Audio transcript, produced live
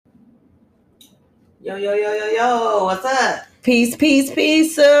Yo, yo, yo, yo, yo, what's up? Peace, peace,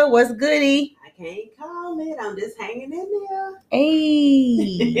 peace, sir. What's goody? I can't call it. I'm just hanging in there.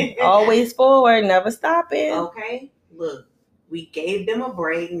 Hey, always forward, never stopping. Okay, look, we gave them a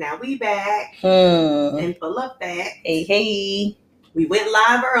break. Now we back Hmm. and full of that. Hey. We went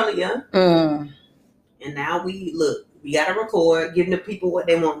live earlier, Hmm. and now we gotta record, giving the people what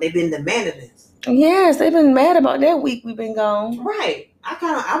they want. They've been demanding this. Yes, they've been mad about that week we've been gone. Right.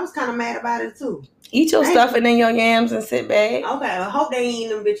 I was kind of mad about it too. Eat your stuff and then your yams and sit back. Okay, I hope they ain't eating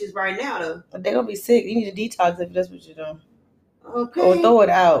them bitches right now though. But they're gonna be sick. You need to detox if that's what you're doing. Okay. Or throw it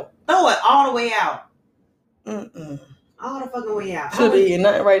out. Throw it all the way out. Mm-mm. All the fucking way out. Should be eating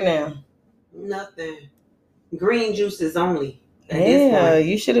nothing right now. Nothing. Green juices only. Yeah,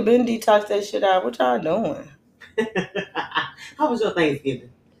 you should have been detoxed that shit out. What y'all doing? How was your Thanksgiving?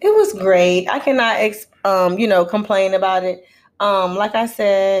 It was great. I cannot, complain about it. Like I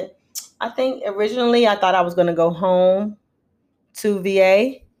said, I think originally I thought I was going to go home to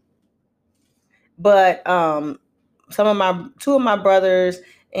VA, but two of my brothers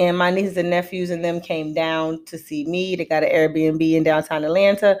and my nieces and nephews and them came down to see me. They got an Airbnb in downtown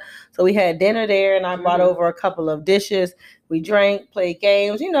Atlanta, so we had dinner there, and I brought over a couple of dishes. We drank, played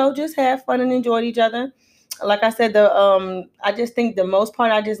games, just had fun and enjoyed each other. Like I said, I just think the most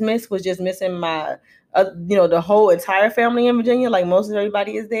part I just missed was just missing my, the whole entire family in Virginia. Like most of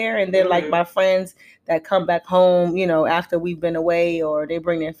everybody is there, and then like my friends that come back home, after we've been away, or they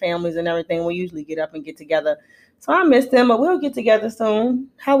bring their families and everything. We usually get up and get together. So I miss them, but we'll get together soon.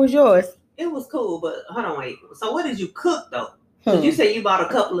 How was yours? It was cool, but hold on, wait. So what did you cook though? You said you bought a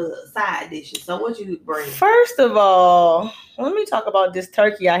couple of side dishes. So what you bring? First of all, let me talk about this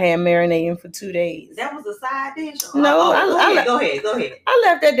turkey I had marinating for 2 days. That was a side dish? No, go ahead. I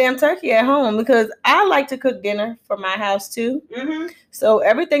left that damn turkey at home because I like to cook dinner for my house too. Mm-hmm. So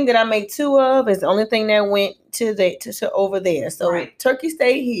everything that I made two of is the only thing that went to over there. So turkey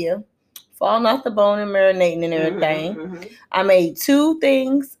stayed here, falling off the bone and marinating and everything. Mm-hmm. I made 2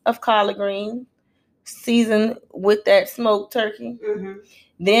 things of collard greens, seasoned with that smoked turkey. Mm-hmm.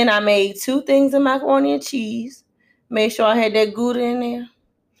 Then I made 2 things of macaroni and cheese. Made sure I had that Gouda in there.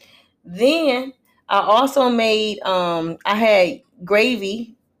 Then I also made I had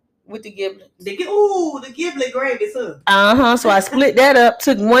gravy with the giblet. The giblet gravy too. So I split that up,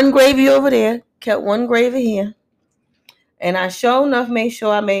 took 1 gravy over there, kept 1 gravy here. And I sure enough made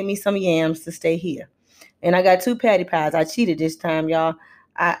sure I made me some yams to stay here. And I got 2 patty pies. I cheated this time, y'all.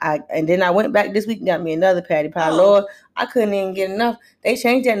 And then I went back this week and got me another patty pie. Oh. Lord, I couldn't even get enough. They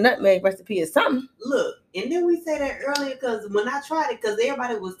changed that nutmeg recipe or something. Look, and then we said that earlier because when I tried it, because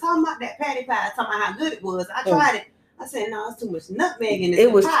everybody was talking about that patty pie, talking about how good it was. I tried it. I said, no, it's too much nutmeg in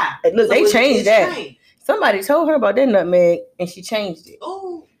this pie. Look, so they changed that. Somebody told her about that nutmeg and she changed it.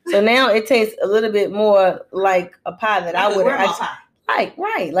 Oh. So now it tastes a little bit more like a pie that I would have.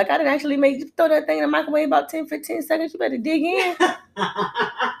 Right. Like I didn't actually throw that thing in the microwave about 10-15 seconds. You better dig in.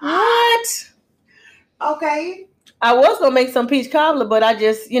 What? Okay. I was going to make some peach cobbler, but I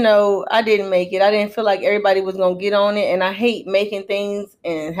just, I didn't make it. I didn't feel like everybody was going to get on it. And I hate making things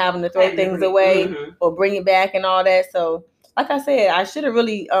and having to throw things away or bring it back and all that. So, like I said, I should have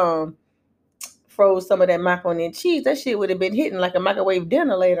really froze some of that macaroni and cheese. That shit would have been hitting like a microwave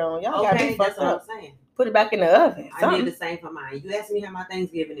dinner later on. Y'all got me fucked up. I'm saying. Put it back in the oven. I did the same for mine. You asked me how my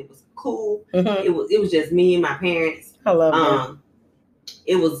Thanksgiving. It was cool. Mm-hmm. It was just me and my parents. I love that.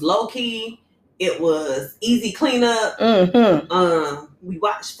 It was low key. It was easy cleanup. Mm-hmm. We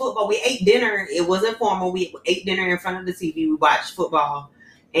watched football. We ate dinner. It wasn't formal. We ate dinner in front of the TV. We watched football,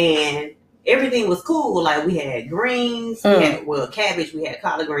 and everything was cool. Like we had greens. We had cabbage. We had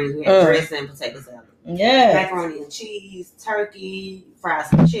collard greens. We had dressing, potato salad. Yeah. Macaroni and cheese, turkey, fried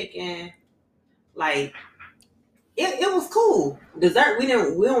some chicken. Like it was cool. Dessert, we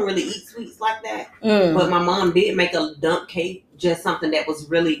don't really eat sweets like that. But my mom did make a dump cake, just something that was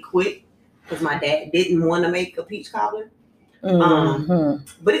really quick because my dad didn't want to make a peach cobbler.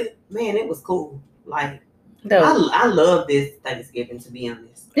 But it was cool. Like I love this Thanksgiving, to be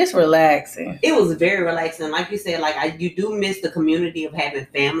honest. It's relaxing. It was very relaxing. Like you said, like you do miss the community of having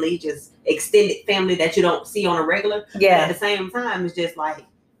family, just extended family that you don't see on a regular. Yeah. But at the same time, it's just like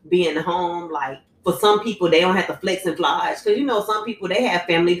being home. Like for some people, they don't have to flex and fly because some people they have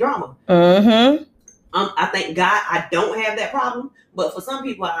family drama. Mm-hmm. I thank God I don't have that problem. But for some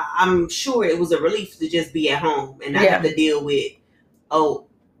people, I'm sure it was a relief to just be at home and not have to deal with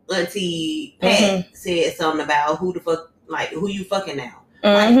Auntie Pat said something about who you fucking now.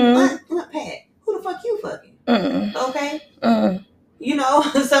 Like, Aunt Pat, who the fuck you fucking? Okay.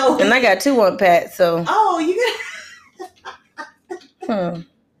 So. And I got 2 Aunt Pat, so. Oh, you got.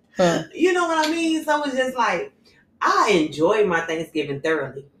 You know what I mean? So it's just like, I enjoy my Thanksgiving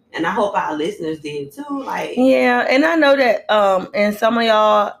thoroughly. And I hope our listeners did too. Like, yeah, and I know that and some of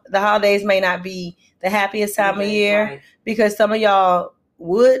y'all, the holidays may not be the happiest time of year, right, because some of y'all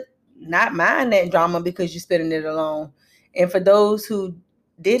would not mind that drama because you're spending it alone. And for those who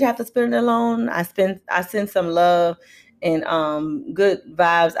did have to spend it alone, I send some love and good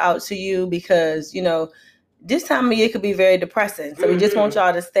vibes out to you, because you know this time of year could be very depressing. So we just want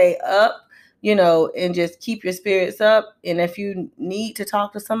y'all to stay up, you know, and just keep your spirits up. And if you need to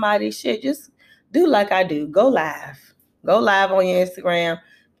talk to somebody, shit, just do like I do. Go live on your Instagram.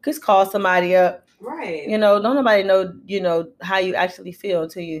 Just call somebody up. Right. You know, don't nobody know, you know, how you actually feel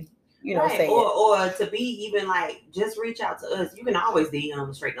until you know, right, say or to be even like, just reach out to us. You can always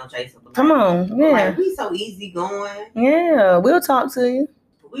DM Straight No Chaser. Come on, yeah. Like, we so easy going. Yeah, we'll talk to you.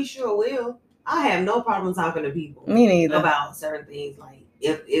 We sure will. I have no problem talking to people. Me neither. About certain things. Like,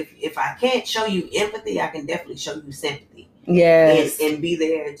 if I can't show you empathy, I can definitely show you sympathy. Yes. And be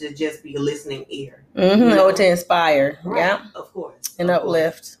there to just be a listening ear. Mm-hmm. You know? Or to inspire. Right. Yeah. Of course. And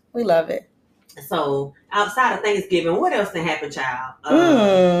uplift. We love it. So outside of Thanksgiving, what else did happen, child?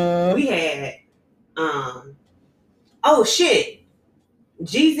 We had oh shit,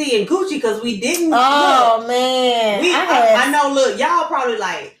 Jeezy and Gucci, because we didn't. Man, I know. Look, y'all probably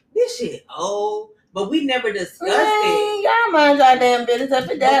like, this shit old, but we never discussed it. Y'all mind y'all damn business. If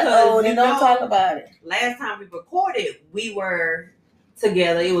it's that old, and don't talk about it. Last time we recorded, we were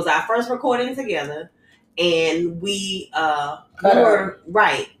together. It was our first recording together, and we were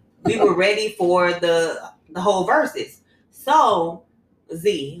right. We were ready for the whole verses. So,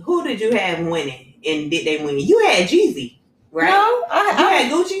 Z, who did you have winning, and did they win? You had Jeezy, right? No, I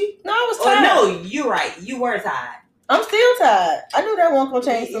had Gucci. No, I was tied. No, you're right. You were tied. I'm still tied. I knew that won't go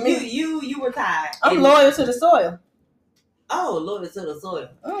change for me. You were tied. I'm loyal to the soil. Oh, loyal to the soil.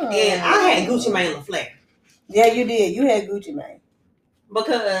 And I had Gucci Mane LaFleur. Yeah, you did. You had Gucci Mane.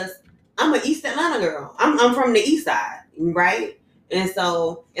 Because I'm an East Atlanta girl. I'm from the East Side, right? And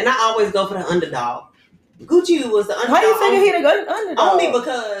so, and I always go for the underdog. Gucci was the underdog. Why do you figure he the underdog? Only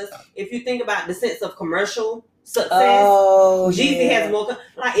because if you think about the sense of commercial success, Jeezy has more.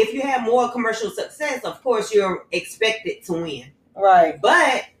 Like, if you have more commercial success, of course you're expected to win. Right.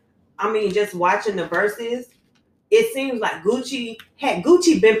 But I mean, just watching the verses, it seems like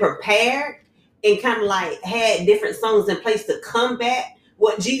Gucci been prepared and kind of like had different songs in place to combat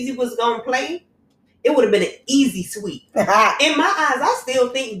what Jeezy was gonna play, it would have been an easy sweep. In my eyes, I still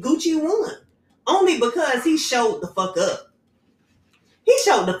think Gucci won. Only because he showed the fuck up. He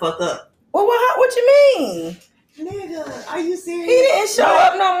showed the fuck up. Well, what you mean? Nigga, are you serious? He didn't show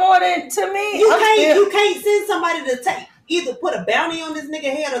up no more than to me. You can't send somebody to either put a bounty on this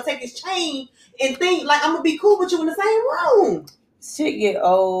nigga head or take his chain and think like, I'm gonna be cool with you in the same room. Shit get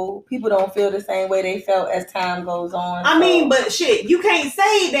old. People don't feel the same way they felt as time goes on. I mean, but shit, you can't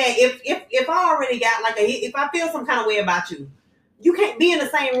say that if I already got like if I feel some kind of way about you, you can't be in the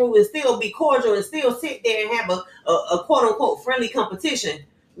same room and still be cordial and still sit there and have a quote unquote friendly competition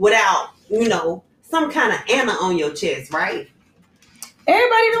without, you know, some kind of Anna on your chest, right?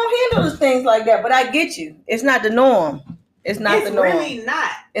 Everybody don't handle things like that, but I get you. It's not the norm. It's the norm. It's really not.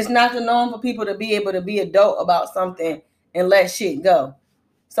 It's not the norm for people to be able to be adult about something and let shit go.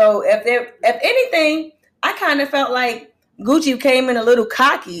 So if anything, I kind of felt like Gucci came in a little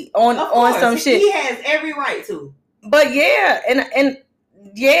cocky on some shit. He has every right to. But yeah,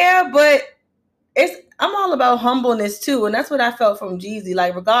 but I'm all about humbleness too, and that's what I felt from Jeezy.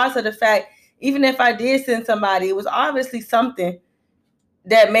 Like, regardless of the fact, even if I did send somebody, it was obviously something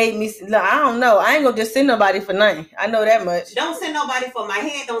that made me. I don't know. I ain't gonna just send nobody for nothing. I know that much. Don't send nobody for my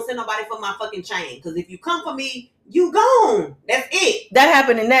head. Don't send nobody for my fucking chain. Because if you come for me, you gone. That's it. That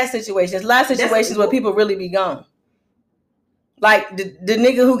happened in that situation. There's a lot of situations where people really be gone. Like the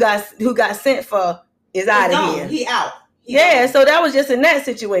nigga who got sent for is out of here. He out. Yeah. So that was just in that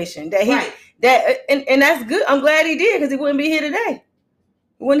situation that and that's good. I'm glad he did, because he wouldn't be here today.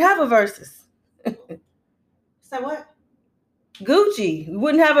 We wouldn't have a versus. So what? Gucci, we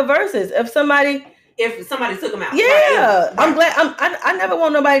wouldn't have a versus if somebody took him out. Yeah, right. I'm glad. I never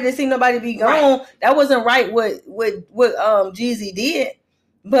want nobody to see nobody be gone. Right. That wasn't right. What Jeezy did,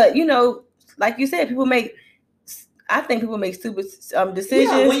 but you know, like you said, I think people make stupid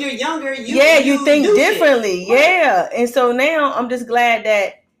decisions. Yeah, when you're younger, you think differently. Right. Yeah, and so now I'm just glad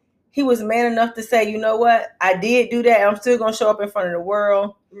that he was man enough to say, you know what, I did do that. I'm still gonna show up in front of the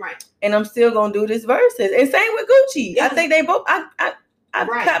world. Right. And I'm still gonna do this versus. And same with Gucci. I think they both. I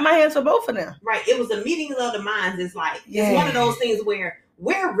cut my hands for both of them. Right. It was a meeting of the minds. It's like it's one of those things where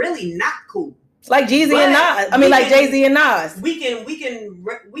we're really not cool. It's like Jeezy and Nas. I mean, like Jay-Z and Nas. We can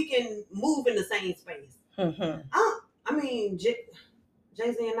move in the same space. Mm-hmm. I mean, Jay-Z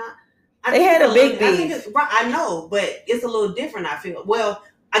and Nas. They had a big beef. I know, but it's a little different. I feel. Well,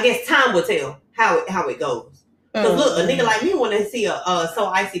 I guess time will tell how it goes. Because look, a nigga like me want to see a So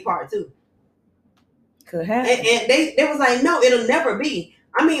Icy Part 2. Could happen. And they was like, no, it'll never be.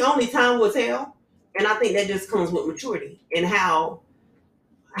 I mean, only time will tell. And I think that just comes with maturity and how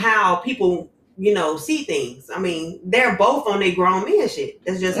people, see things. I mean, they're both on their grown man shit.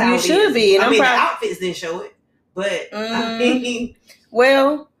 That's just how it should be. And the outfits didn't show it, but I mean,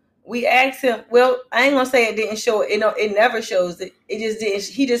 well, we asked him. Well, I ain't gonna say it didn't show it. It never shows it. It just didn't.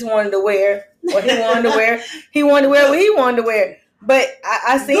 He just wanted to wear what he wanted to wear. He wanted to wear what he wanted to wear. But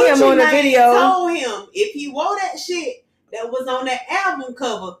I see Gucci him on the video. Told him if he wore that shit that was on that album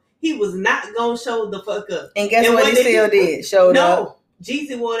cover, he was not gonna show the fuck up. And guess what? He still did. Showed up. No,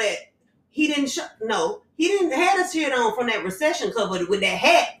 Jeezy wore that. He didn't show. No, he didn't have a shit on from that Recession cover with that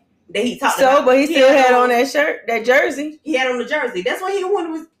hat that he talked about. But he still had on that shirt, that jersey. He had on the jersey. That's why he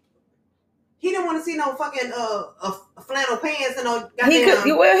wanted. He didn't want to see no fucking flannel pants and no goddamn. He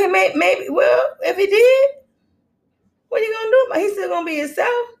could. Well, he maybe. Well, if he did, what he gonna do? He's still gonna be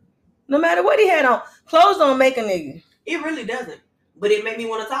himself, no matter what he had on. Clothes don't make a nigga. It really doesn't. But it made me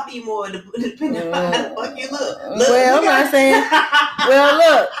want to talk to you more depending on how the fuck you look. Well, I'm not saying. Well,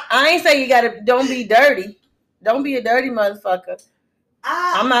 look, I ain't saying you gotta. Don't be dirty. Don't be a dirty motherfucker.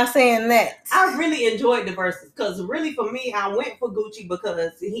 I'm not saying that. I really enjoyed the verses because really for me, I went for Gucci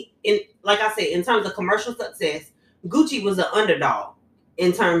because like I said, in terms of commercial success, Gucci was an underdog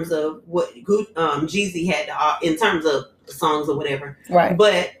in terms of what Jeezy had in terms of songs or whatever. Right.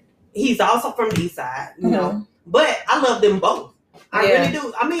 But he's also from the East Side, you know. But I love them both. I really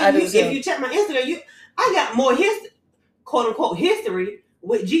do. I mean, if you check my Instagram, I got more quote unquote history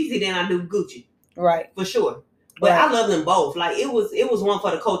with Jeezy than I do Gucci. Right. For sure. But I love them both. Like it was one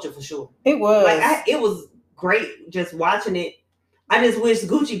for the culture for sure. It was. Like it was great just watching it. I just wish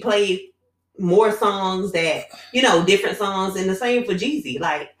Gucci played more songs that, different songs, and the same for Jeezy.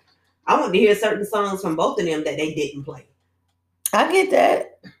 Like I want to hear certain songs from both of them that they didn't play. I get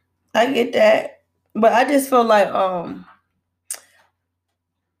that. But I just feel like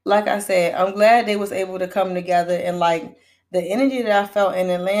I said, I'm glad they was able to come together, and like the energy that I felt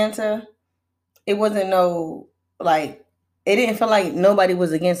in Atlanta, it wasn't it didn't feel like nobody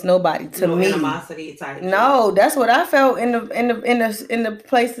was against nobody to me. Animosity type. No, that's what I felt in the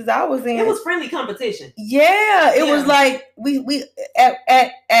places I was in. It was friendly competition. Yeah, it was like we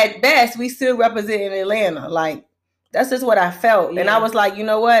at best we still representing Atlanta. Like that's just what I felt, and I was like, you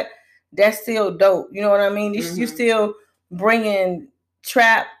know what, that's still dope. You know what I mean? You still bringing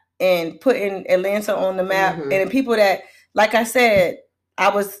trap and putting Atlanta on the map, and the people that, like I said, I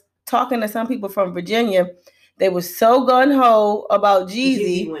was talking to some people from Virginia. They were so gung-ho about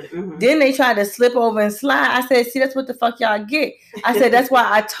Jeezy. Then they tried to slip over and slide. I said, see, that's what the fuck y'all get. I said, that's why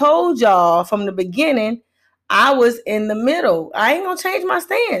I told y'all from the beginning I was in the middle. I ain't gonna change my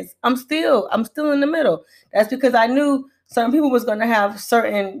stance. I'm still in the middle. That's because I knew certain people was gonna have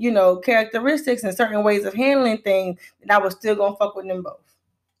certain, characteristics and certain ways of handling things, and I was still gonna fuck with them both.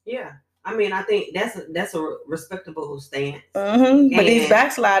 Yeah. I mean, I think that's a respectable stance. But these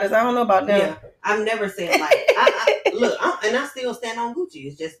backsliders, I don't know about them. Yeah, I've never said I still stand on Gucci.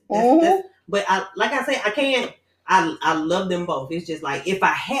 It's just, but like I said, I can't. I love them both. It's just like if I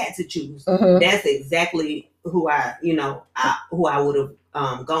had to choose, that's exactly who I would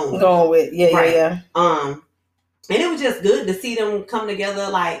have gone with. Yeah. And it was just good to see them come together.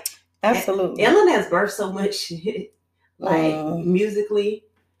 Like absolutely, Ellen has birthed so much shit, musically.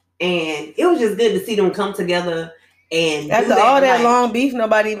 And it was just good to see them come together and after all that long beef.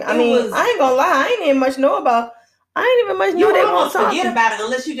 Nobody. I mean, I ain't gonna lie. I ain't even much know about. I ain't even much know they won't forget about it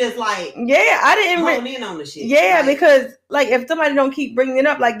unless you just like. Yeah, I didn't hone in on the shit. Yeah, because if somebody don't keep bringing it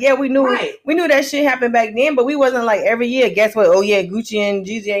up, we knew that shit happened back then, but we wasn't like every year. Guess what? Oh yeah, Gucci and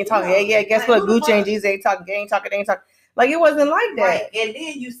Jeezy ain't talking. Yeah. Guess what? Gucci and Jeezy ain't talking. They ain't talking. Like it wasn't like that. Right. And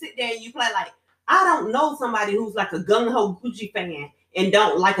then you sit there and you play like I don't know somebody who's like a gung ho Gucci fan and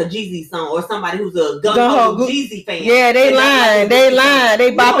don't like a Jeezy song, or somebody who's a gung-ho Jeezy fan. Yeah, they lying.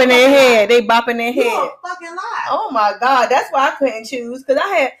 They bopping their head. They bopping their head. You fucking lie. Oh my God, that's why I couldn't choose, because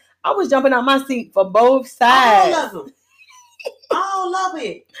I was jumping out my seat for both sides. All of them. All of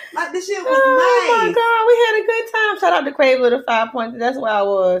it. Like this shit was nice. Oh my God, we had a good time. Shout out to Crave Little 5 Points. That's where I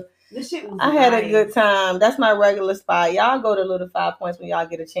was. This shit was I had a good time. That's my regular spot. Y'all go to Little 5 Points when y'all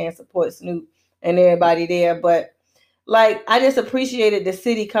get a chance to support Snoop and everybody there. But I just appreciated the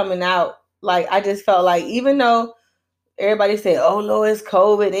city coming out. I just felt like even though everybody said, "Oh Lord, it's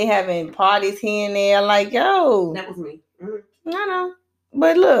COVID. They having parties here and there." Like, yo, that was me. I know,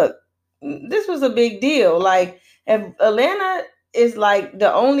 but look, this was a big deal. Like, if Atlanta is like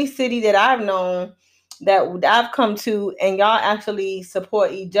the only city that I've known that I've come to, and y'all actually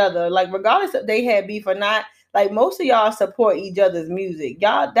support each other. Like, regardless if they had beef or not, like most of y'all support each other's music.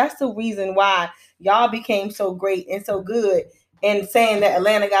 Y'all, that's the reason why y'all became so great and so good in saying that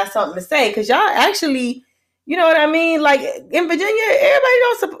Atlanta got something to say, because y'all actually, you know what I mean? Like in Virginia, everybody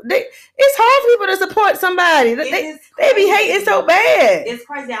don't support. It's hard for people to support somebody. They be hating so bad. It's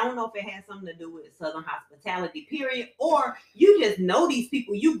crazy. I don't know if it has something to do with Southern hospitality, period, or you just know these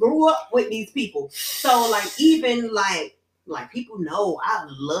people. You grew up with these people, so like even like people know I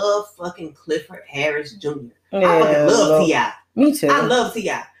love fucking Clifford Harris Jr. Yeah, I fucking love T.I. Me too. I love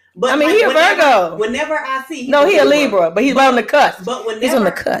T.I. But I mean, he a Virgo. Whenever I see, he a Libra, but he's on the cusp. But whenever he's on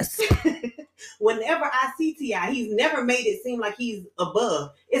the cusp. Whenever I see T.I., he's never made it seem like he's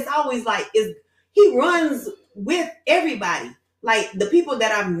above. It's always like he runs with everybody. Like the people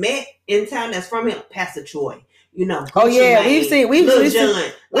that I've met in town that's from him, Pastor Troy, you know. Oh yeah, we've seen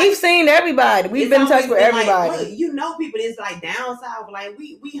everybody. We've been in touch with everybody. Like, look, you know, people that's like down south, like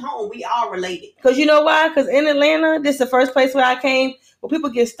we home, we all related. Because you know why? Because in Atlanta, this is the first place where I came where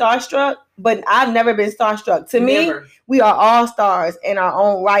people get starstruck, but I've never been starstruck. To me, we are all stars in our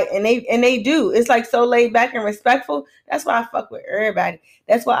own right, and they do. It's like so laid back and respectful. That's why I fuck with everybody.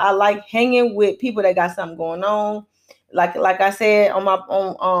 That's why I like hanging with people that got something going on. Like I said on my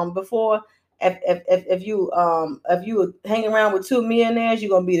before, if you hang around with 2 millionaires,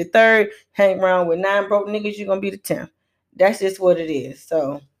 you're gonna be the third. Hang around with 9 broke niggas, you're gonna be the 10th. That's just what it is.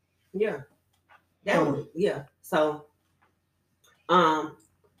 So yeah, So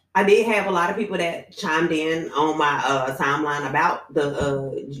I did have a lot of people that chimed in on my timeline about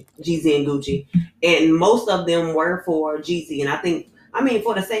the Jeezy and Gucci, and most of them were for Jeezy. And I mean,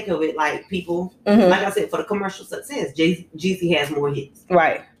 for the sake of it, like people, like I said, for the commercial success, Jeezy has more hits,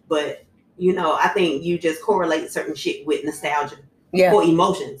 right? But you know, I think you just correlate certain shit with nostalgia for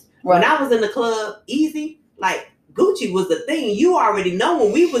emotions. Right. When I was in the club, Easy, like Gucci was the thing. You already know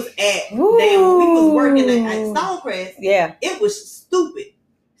when we was when we was working at Stonecrest, it was stupid.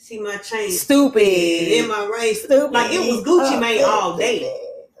 See my chain, stupid in my race, stupid. Like it was Gucci Mane all day.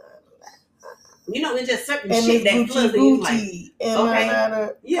 You know, it's just certain shit that floods you. Like, okay,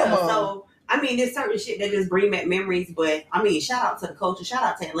 so I mean, there's certain shit that just bring back memories. But I mean, shout out to the culture, shout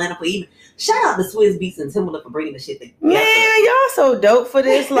out to Atlanta for even, shout out to Swizz Beatz and Timberland for bringing the shit together. Man, y'all so dope for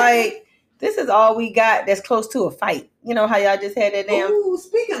this. Like, this is all we got that's close to a fight. You know how y'all just had that damn. Ooh,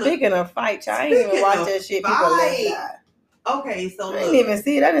 speaking of fight, y'all ain't even watch that shit. People left. Okay, so I didn't even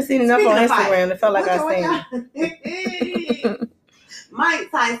see it. I didn't see enough on Instagram. It felt like I seen it.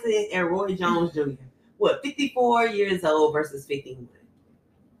 Mike Tyson and Roy Jones Jr. 54 years old versus 51.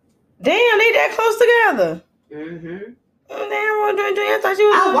 Damn, they that close together. Mm-hmm. Damn, Roy Jones Jr. I thought you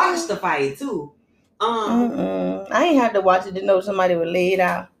was. I watched the fight too. I ain't had to watch it to know somebody was laid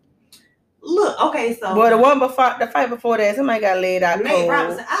out. Look, okay, so boy, the fight before that, somebody got laid out. Nate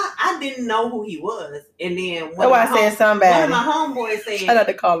Robinson, I didn't know who he was, and then one of my homeboys said, I had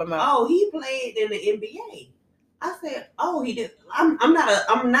to call him out. Oh, he played in the NBA. I said, oh, he did. I'm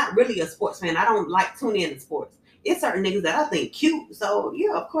not really a sports fan. I don't like tuning into sports. It's certain niggas that I think cute. So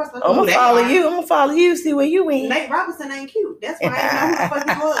yeah, of course I'm gonna follow you. See where you went. Nate Robinson ain't cute. That's why I didn't know who the fuck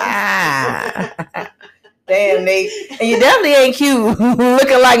he was. Damn, Nate. And you definitely ain't cute.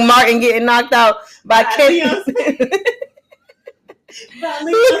 Looking like Martin getting knocked out by Kenny. Looking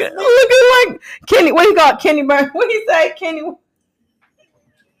like Kenny. What he called Kenny Burn? What he say? Kenny.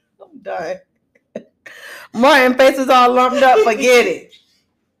 I'm done. Martin face is all lumped up. Forget it.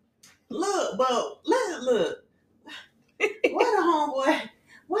 Look. What a homeboy.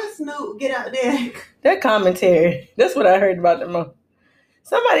 Why Snoop get out there? That commentary. That's what I heard about the most.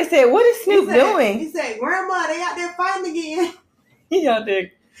 Somebody said, what is Snoop doing? He said, Grandma, they out there fighting again. He out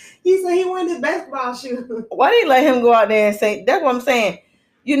there. He said he won his basketball shoe. Why did he let him go out there and say, that's what I'm saying.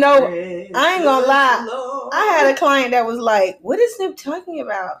 You know, I ain't gonna lie. I had a client that was like, what is Snoop talking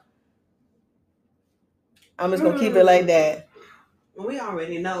about? I'm just gonna keep it like that. We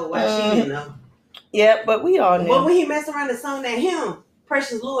already know why she didn't know. Yeah, but we all knew. But when he messed around and sung that hymn,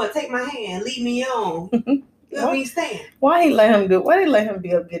 Precious Lord, take my hand, lead me on. Where we stand. Why he let him do? Why they let him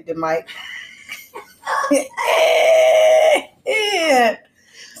be up get the mic? Yeah.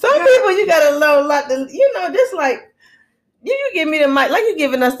 Some people you gotta know, like just like You give me the mic, like you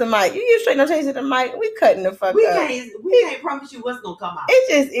giving us the mic. You give Straight No Chaser the mic. We cutting the fuck up. We can't promise you what's gonna come out.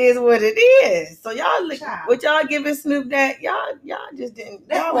 It just is what it is. So y'all look, what y'all giving Snoop that y'all just didn't.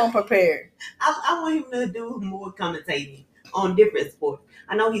 Y'all weren't prepared. I want him to do more commentating on different sports.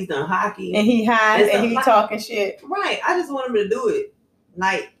 I know he's done hockey and he high and he talking shit. Right. I just want him to do it.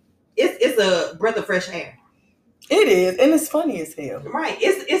 Like it's a breath of fresh air. It is, and it's funny as hell. Right.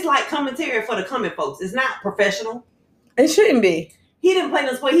 It's like commentary for the coming folks. It's not professional. It shouldn't be. He didn't play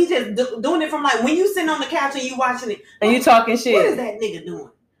no sport. He just doing it from like when you sitting on the couch and you watching it and you talking shit. What is that nigga doing?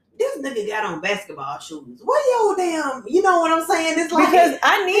 This nigga got on basketball shoes. What your damn? You know what I'm saying? It's like because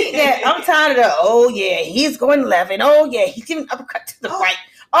I need that. I'm tired of the. Oh yeah, he's going left, and oh yeah, he's giving uppercut to the right.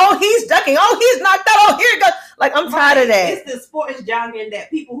 Oh, he's ducking. Oh, he's knocked out. Oh, here it goes. Like I'm tired of that. It's the sports jargon that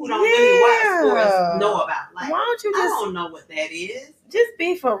people who don't really watch sports know about. Like, why don't you just? I don't know what that is. Just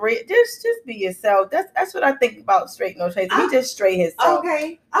be for real. Just be yourself. That's what I think about Straight No Chaser. He just straight himself.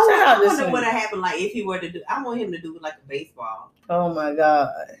 Okay. I wonder what would happen like if he were to do. I want him to do like a baseball. Oh my god,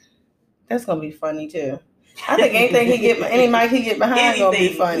 that's gonna be funny too. I think anything any mic he get behind gonna be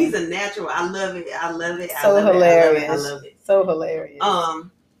funny. He's a natural. I love it. So hilarious. I love it. So hilarious.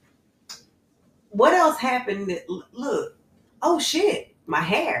 What else happened? Look. Oh shit, my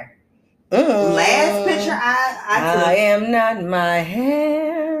hair. Last picture I took. I am not my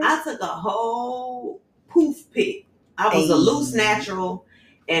hair. I took a whole poof pic. I was a loose natural,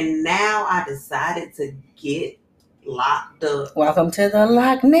 and now I decided to get locked up. Welcome to the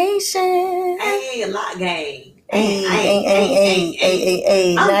Lock Nation. Hey, Lock Gang. Hey.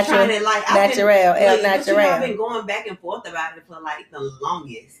 I'm trying to like natural. I've been going back and forth about it for like the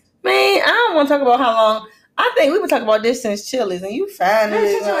longest. Man, I don't want to talk about how long. I think we've been talking about this since Chili's, and you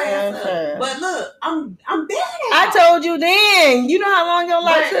finally. But look, I'm dead. I told you then. You know how long your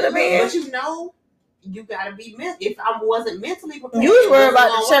life could have been. But you know, you gotta be if I wasn't mentally prepared. You was worried about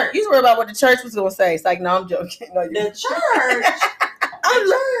the church. You was worried about what the church was gonna say. It's like, no, I'm joking. No, the church.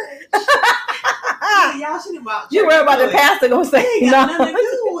 Y'all should about. You worried about the pastor gonna say? Ain't got nothing to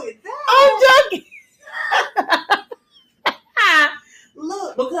do with that. I'm joking.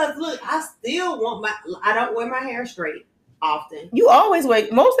 Look, I still want I don't wear my hair straight often. You always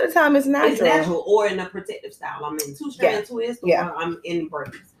wait. Most of the time it's natural. It's natural or in a protective style. I'm in 2-strand twist or I'm in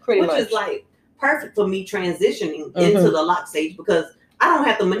braids. Pretty much. Which is like perfect for me transitioning into the lock stage because I don't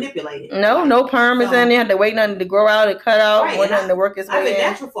have to manipulate it. No perm is in there. You have to wait nothing to grow out and cut out. Right, or nothing to work its way in. I've been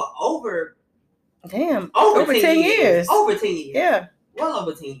natural for over 10 years. Over 10 years. Yeah. Well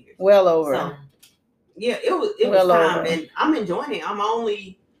over 10 years. Well over. So, yeah, it was time, and I'm enjoying it. I'm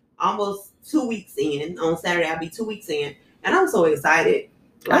only almost 2 weeks in. On Saturday, I'll be 2 weeks in, and I'm so excited.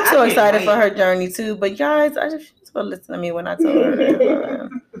 I'm so excited for her journey too. But guys, I just want to listen to me when I told her that.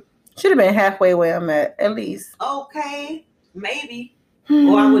 Should have been halfway where I'm at least. Okay, maybe.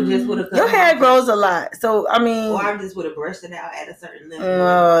 Or I would just would have. Your hair grows a lot, so I mean. Or I just would have brushed it out at a certain level.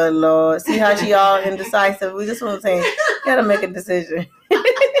 Oh Lord, see how she all indecisive. We just want to say, gotta make a decision.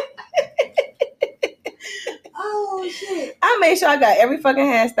 Oh shit! I made sure I got every fucking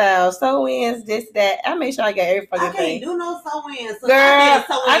hairstyle, sew-ins, this, that. I made sure I got every fucking thing. I can't do no sew-ins. Girl,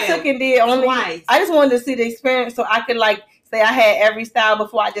 I took and did only. Twice. I just wanted to see the experience so I could like say I had every style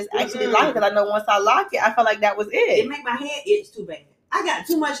before I just actually lock it. Because I know once I lock it, I felt like that was it. It make my head itch too bad. I got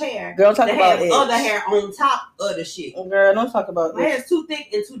too much hair. Girl, talk about it. Other hair on top of the shit. Girl, don't talk about my hair is too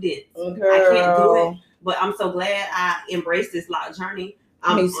thick and too dense. Girl. I can't do it. But I'm so glad I embraced this lock journey.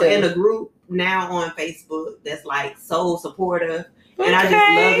 I'm in a group now on Facebook that's like so supportive, and I just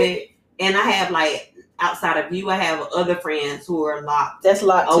love it. And I have like outside of you, I have other friends who are locked. That's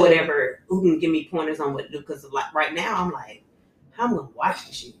locked or whatever, who can give me pointers on what to do. Because like right now, I'm like, how am I gonna watch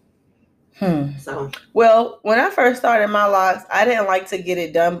this shit? So well, when I first started my locks, I didn't like to get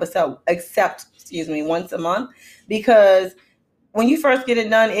it done, except once a month, because when you first get it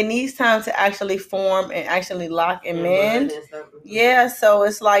done, it needs time to actually form and actually lock and mend. Yeah, so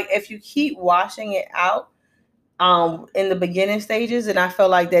it's like if you keep washing it out in the beginning stages, and I feel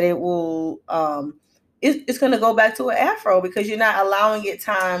like that it will it's going to go back to an afro because you're not allowing it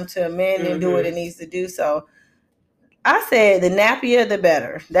time to mend and do what it needs to do. So I said the nappier, the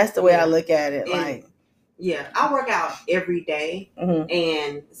better. That's the way I look at it. Yeah, I work out every day,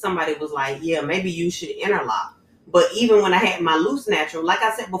 and somebody was like, yeah, maybe you should interlock. But even when I had my loose natural, like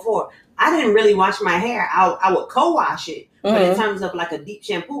I said before, I didn't really wash my hair. I would co-wash it. But in terms of like a deep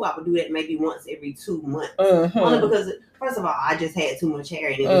shampoo, I would do that maybe once every 2 months. Only because, first of all, I just had too much hair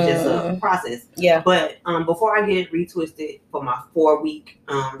and it was just a process. Yeah. But before I get it retwisted for my 4-week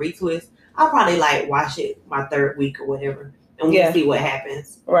retwist, I'll probably like wash it my 3rd week or whatever. And we'll see what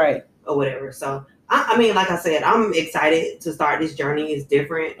happens. Right. Or whatever. So I mean, like I said, I'm excited to start this journey. It's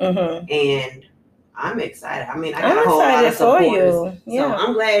different, and I'm excited. I mean, I got a whole lot of supporters. Yeah. So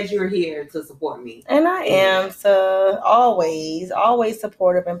I'm glad you're here to support me. And I am always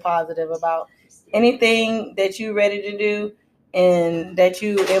supportive and positive about anything that you're ready to do and that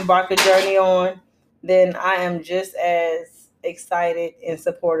you embark a journey on. Then I am just as excited and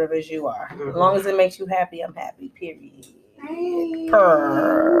supportive as you are. As long as it makes you happy, I'm happy. Period.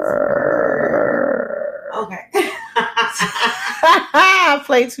 Okay. I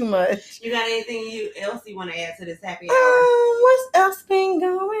play too much. You got anything else you want to add to this happy hour? What's else been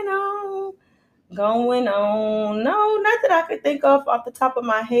going on? No, not that I could think of off the top of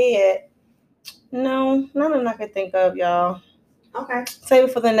my head. No, nothing I could think of, y'all. Okay. Save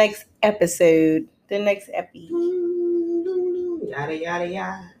it for the next episode. The next epi. Yada yada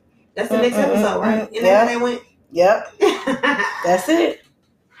yada. That's the next episode, right? You know how that went? Yep. That's it.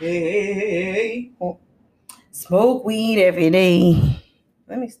 Hey. Smoke weed every day.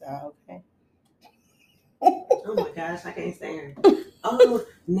 Let me stop, okay? Oh my gosh, I can't stand her. Oh,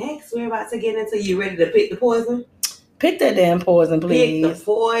 next we're about to get into, you ready to pick the poison? Pick that damn poison, please. Pick the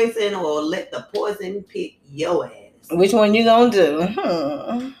poison or let the poison pick your ass. Which one you gonna do?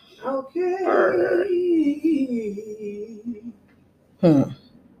 Okay.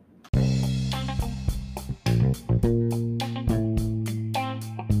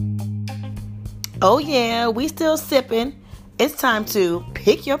 Oh yeah, we still sipping. It's time to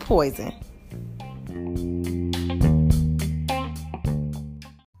pick your poison.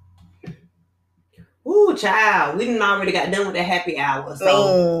 Ooh, child, we done already got done with the happy hour.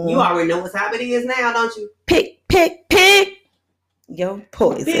 So you already know what time it is now, don't you? Pick your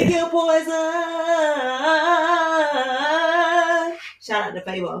poison. Pick your poison. Shout out to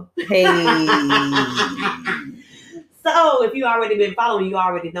Fabo. Hey. So if you already been following, you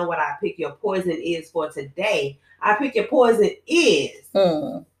already know what our pick your poison is for today. Our pick your poison is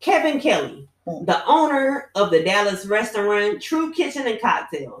Kevin Kelly, the owner of the Dallas restaurant True Kitchen and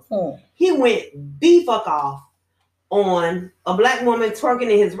Cocktails. He went fuck off on a black woman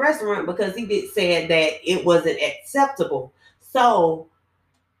twerking in his restaurant because he said that it wasn't acceptable. So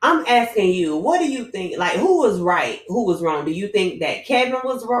I'm asking you, what do you think? Like, who was right? Who was wrong? Do you think that Kevin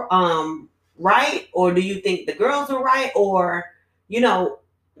was right? Or do you think the girls were right? Or,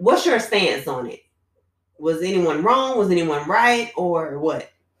 what's your stance on it? Was anyone wrong? Was anyone right? Or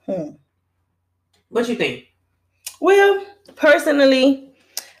what? What you think? Well, personally,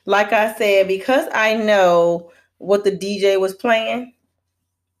 like I said, because I know what the DJ was playing,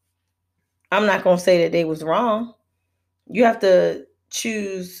 I'm not going to say that they was wrong. You have to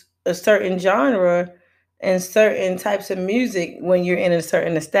choose a certain genre and certain types of music when you're in a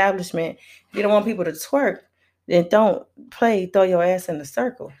certain establishment. If you don't want people to twerk, then don't throw your ass in a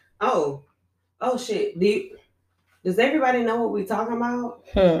circle. Oh shit. Does everybody know what we're talking about?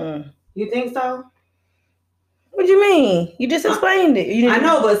 You think so? What do you mean? You just explained it. I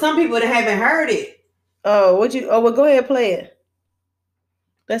know, but some people haven't heard it. Oh, well, go ahead and play it.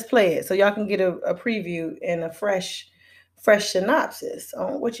 Let's play it so y'all can get a preview and a fresh synopsis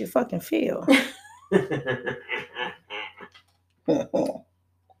on what you fucking feel.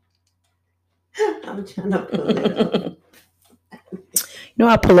 I'm trying to pull it up.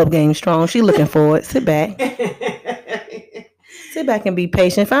 Our pull-up game strong. She looking for it. Sit back. Sit back and be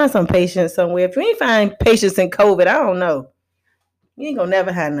patient. Find some patience somewhere. If you ain't find patience in COVID, I don't know. You ain't gonna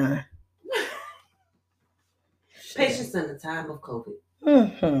never have none. Patience in the time of COVID.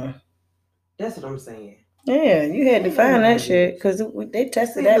 That's what I'm saying. Yeah, you had to find that shit because they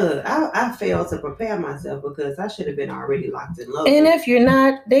tested that. Look, I failed to prepare myself because I should have been already locked in love. And if you're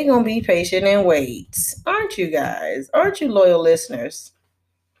not, they gonna be patient and wait. Aren't you guys? Aren't you loyal listeners?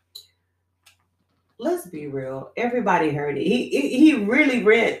 Let's be real. Everybody heard it. He really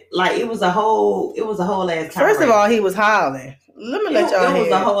read like it was a whole ass tirade. First of all, he was hollering. Let me let y'all hear. It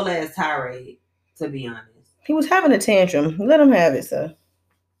was a whole ass tirade, to be honest. He was having a tantrum. Let him have it, sir.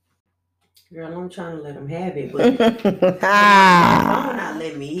 Girl, I'm trying to let him have it, but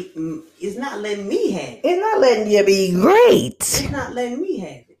it's not letting me have it. It's not letting you be great. It's not letting me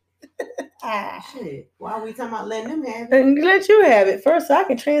have it. Shit. Why are we talking about letting them have it? And let you have it first so I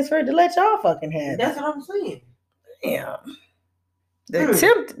can transfer it to let y'all fucking have it. That's what I'm saying. Yeah. The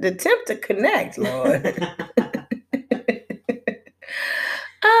attempt to connect, Lord.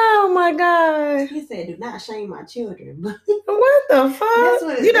 Oh my God. He said, do not shame my children. What the fuck?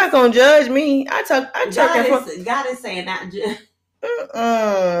 You're not gonna judge me. God is saying not judge.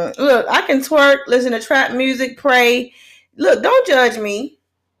 Look, I can twerk, listen to trap music, pray. Look, don't judge me.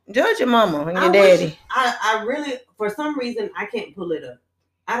 Judge your mama and your daddy. I really, for some reason, I can't pull it up.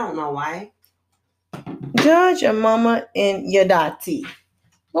 I don't know why. Judge your mama and your daddy.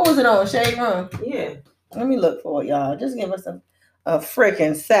 What was it on? Shade Room? Yeah. Let me look for it, y'all. Just give us a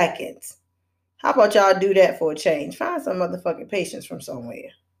freaking second. How about y'all do that for a change? Find some motherfucking patience from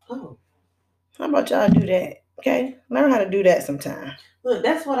somewhere. Oh. How about y'all do that? Okay? Learn how to do that sometime. Look,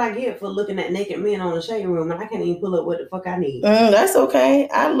 that's what I get for looking at naked men on the Shade Room, and I can't even pull up what the fuck I need. That's okay.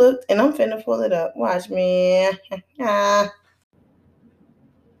 I looked, and I'm finna pull it up. Watch me.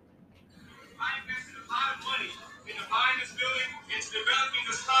 Developing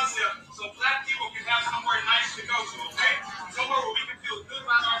this concept so Black people can have somewhere nice to go to, okay? Somewhere where we can feel good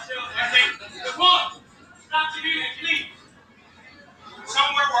about ourselves as a one. Stop your music, please.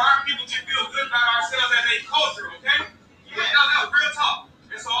 Somewhere where our people can feel good about ourselves as a culture, okay? Yeah, no, real talk.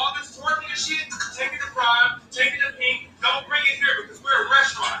 And so all this twerking and shit, take it to Prime, take it to Pink, don't bring it here because we're a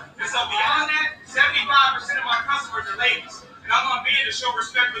restaurant. And so beyond that, 75% of my customers are ladies. And I want men to show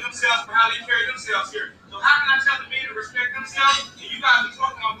respect for themselves for how they carry themselves here. So how can I tell the men to respect themselves and you guys are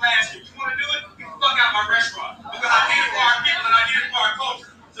talking on glass here? You want to do it? Get the fuck out my restaurant. Because I did it for our people and I did it for our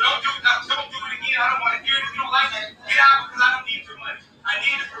culture. So don't do it again. I don't want to hear it. If you don't like it, get out because I don't need your money. I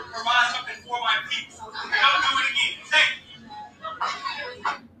need to provide something for my people. And don't do it again. Take it.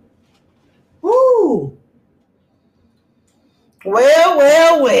 Woo! Well.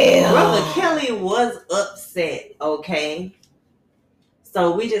 Brother Kelly was upset, okay?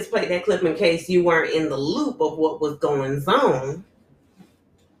 So we just played that clip in case you weren't in the loop of what was going on.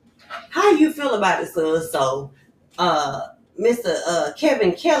 How you feel about it, son? So, Mr.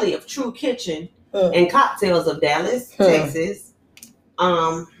 Kevin Kelly of True Kitchen and Cocktails of Dallas, Texas,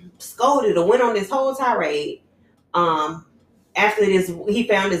 scolded or went on this whole tirade. After this, he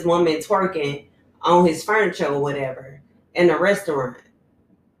found this woman twerking on his furniture or whatever in a restaurant.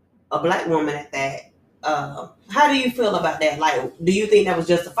 A Black woman at that. How do you feel about that? Like, do you think that was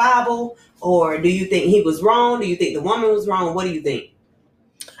justifiable, or do you think he was wrong? Do you think the woman was wrong? What do you think?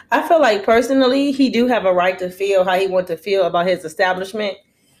 I feel like personally, he do have a right to feel how he wants to feel about his establishment.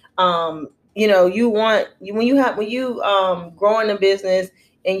 When you grow in a business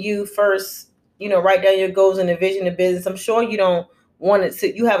and you first, write down your goals and the vision of business, I'm sure you don't want it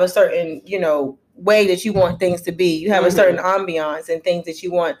to, you have a certain, way that you want things to be. You have a certain ambiance and things that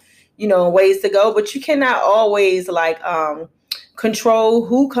you want, ways to go, but you cannot always control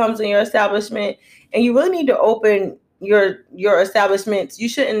who comes in your establishment, and you really need to open your establishments. You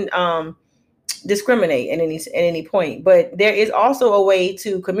shouldn't discriminate at any point, but there is also a way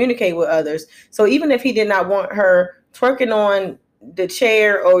to communicate with others. So even if he did not want her twerking on the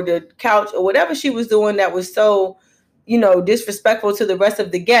chair or the couch or whatever she was doing that was so disrespectful to the rest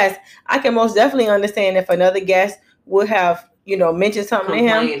of the guests, I can most definitely understand if another guest would have mentioned something to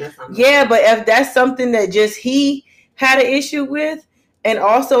him. Yeah, but if that's something that just he had an issue with and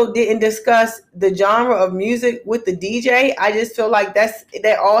also didn't discuss the genre of music with the DJ, I just feel like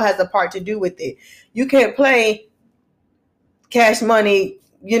that all has a part to do with it. You can't play Cash Money,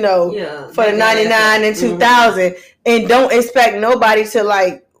 for the 99 and 2000 and don't expect nobody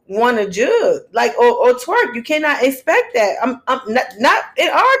to want to jug or twerk. You cannot expect that. I'm not in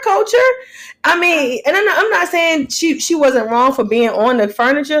our culture. I mean, and I'm not saying she wasn't wrong for being on the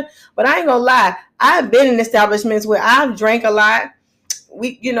furniture, but I ain't gonna lie. I've been in establishments where I've drank a lot.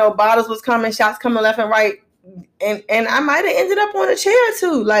 Bottles was coming, shots coming left and right, and I might have ended up on a chair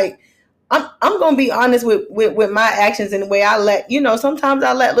too. I'm gonna be honest with my actions and the way I let sometimes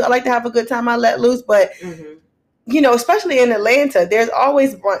I like to have a good time. I let loose, but especially in Atlanta, there's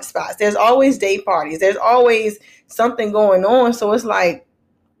always brunch spots, there's always day parties, there's always something going on. So it's like,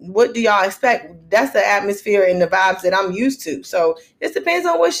 what do y'all expect? That's the atmosphere and the vibes that I'm used to. So it depends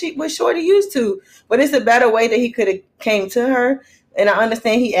on what Shorty used to, but it's a better way that he could have came to her. And I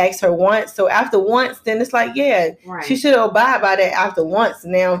understand he asked her once. So after once, then it's like, yeah, right. She should abide by that after once.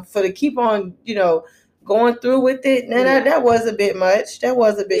 Now, for to keep on, going through with it, that was a bit much. That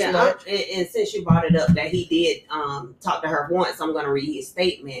was a bit much. And since you brought it up that he did talk to her once, I'm going to read his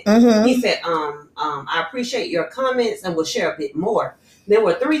statement. He said, I appreciate your comments and will share a bit more. There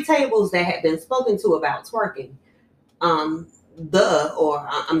were 3 tables that had been spoken to about twerking. I'm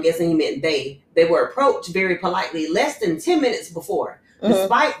guessing he meant they were approached very politely less than 10 minutes before.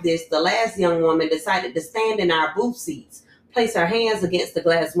 Despite this, the last young woman decided to stand in our booth seats, place her hands against the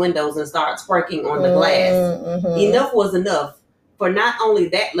glass windows, and start twerking on the glass. Enough was enough for not only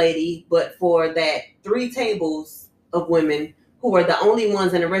that lady, but for that 3 tables of women who were the only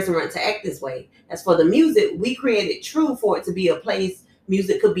ones in the restaurant to act this way. As for the music, we created True for it to be a place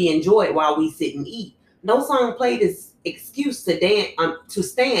music could be enjoyed while we sit and eat. No song played is excuse to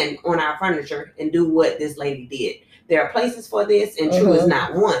stand on our furniture and do what this lady did. There are places for this, and True is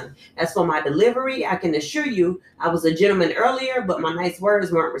not one. As for my delivery, I can assure you I was a gentleman earlier, but my nice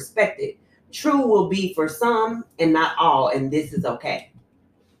words weren't respected. True will be for some and not all, and this is okay.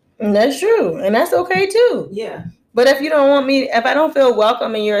 And that's true, and that's okay too. Yeah. But if you don't want me, if I don't feel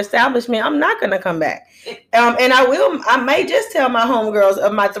welcome in your establishment, I'm not going to come back. And I may just tell my homegirls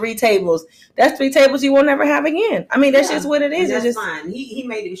of my 3 tables, that's 3 tables you will never have again. I mean, that's just what it is. That's just fine. He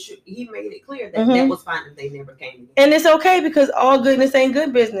made it clear that that was fine if they never came again. And it's okay because all goodness ain't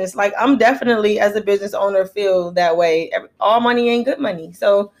good business. Like, I'm definitely, as a business owner, feel that way. All money ain't good money.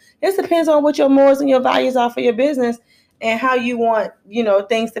 So it depends on what your morals and your values are for your business. And how you want,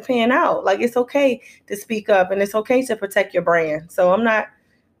 things to pan out. Like, it's okay to speak up and it's okay to protect your brand. So I'm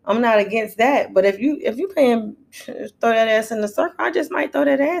not against that. But if you throw that ass in the circle, I just might throw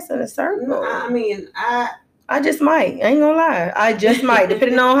that ass in the circle. I mean, I just might. I ain't gonna lie. I just might.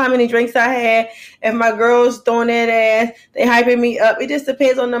 Depending on how many drinks I had. If my girls throwing that ass, they hyping me up. It just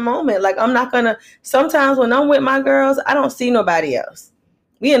depends on the moment. Like, I'm not gonna. Sometimes when I'm with my girls, I don't see nobody else.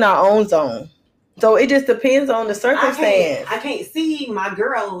 We in our own zone. So it just depends on the circumstance. I can't see my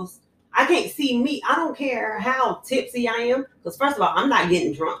girls. I can't see me. I don't care how tipsy I am. Because first of all, I'm not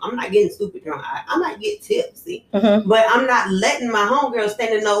getting drunk. I'm not getting stupid drunk. I might get tipsy. But I'm not letting my homegirl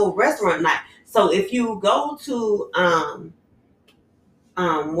stand in no restaurant night. So if you go to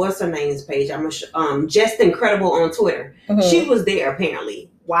what's her name's page? Just Incredible on Twitter. She was there apparently.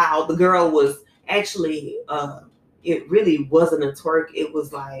 Wow, the girl was actually it really wasn't a twerk. It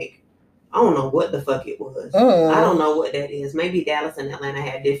was like, I don't know what the fuck it was. I don't know what that is. Maybe Dallas and Atlanta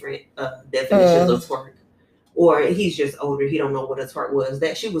had different definitions of twerk. Or he's just older. He don't know what a twerk was.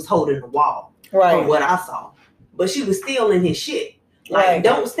 That she was holding the wall from what I saw. But she was still in his shit. Like,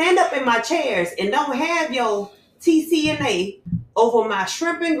 don't stand up in my chairs and don't have your TCNA over my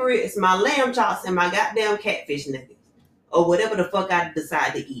shrimp and grits, my lamb chops, and my goddamn catfish nuggets. Or whatever the fuck I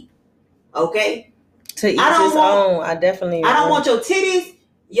decide to eat. Okay? To each his own. I don't want your titties,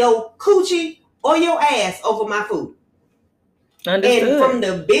 your coochie, or your ass over my food. Understood. And from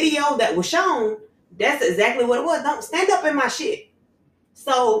the video that was shown, that's exactly what it was. Don't stand up in my shit.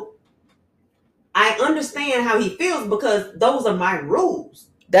 So I understand how he feels because those are my rules.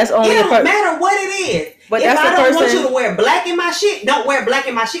 That's only it don't matter what it is. But if I don't want you to wear black in my shit, don't wear black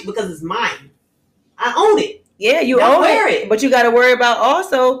in my shit because it's mine. I own it. Yeah, you own it. But you got to worry about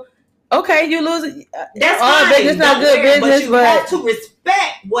also. Okay, you lose it. That's all fine. Business not good business, but you have to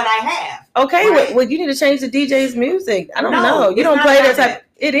respect what I have. Okay, right? Well, you need to change the DJ's music. I don't know. You don't play that type.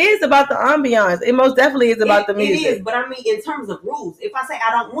 It is about the ambiance. It most definitely is about the music. It is, but I mean, in terms of rules, if I say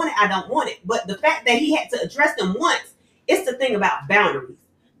I don't want it, I don't want it. But the fact that he had to address them once, it's the thing about boundaries.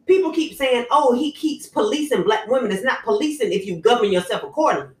 People keep saying, "Oh, he keeps policing black women." It's not policing if you govern yourself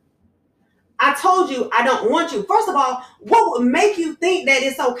accordingly. I told you I don't want you. First of all, what would make you think that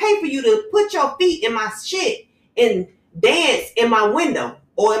it's okay for you to put your feet in my shit and dance in my window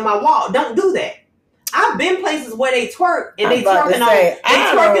or in my wall? Don't do that. I've been places where they twerk and they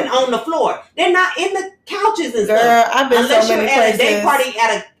twerking on the floor. They're not in the couches and stuff. I've been unless so many you're places. At a day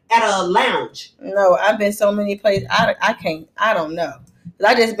party at a lounge. No, I've been so many places. I can't. I don't know.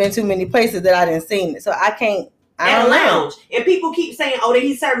 I just been too many places that I didn't seen it, so I can't. At a lounge, and people keep saying, "Oh, that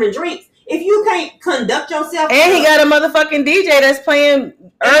he's serving drinks." If you can't conduct yourself, and he got a motherfucking DJ that's playing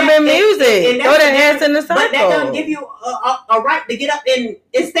urban music, throw that ass in the circle. But that doesn't give you a right to get up and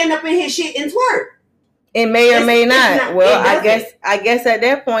stand up in his shit and twerk. It may or may not. Well, I guess at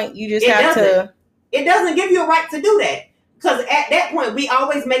that point you just have to. It doesn't give you a right to do that because at that point we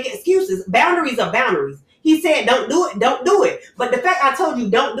always make excuses. Boundaries are boundaries. He said, "Don't do it, don't do it." But the fact I told you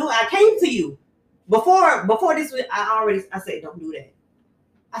don't do it, I came to you before this. I said, "Don't do that."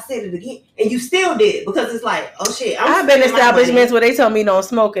 I said it again, and you still did it because it's like, oh shit. I've been in establishments where they told me don't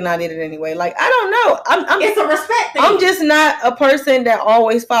smoke, and I did it anyway. Like, I don't know. It's a respect thing. I'm just not a person that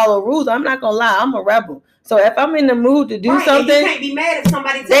always follow rules. I'm not gonna lie. I'm a rebel. So if I'm in the mood to do something, and you can't be mad if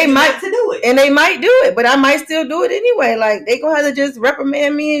somebody tells you not to do it, and they might do it, but I might still do it anyway. Like, they gonna have to just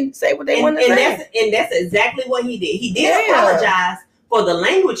reprimand me and say what they want to say. And that's exactly what he did. He did apologize for the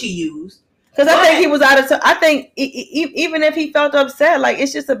language he used. Because I think he was out of. I think even if he felt upset, like,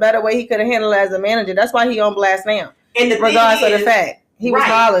 it's just a better way he could have handled it as a manager. That's why he on blast now. And regardless of the fact he was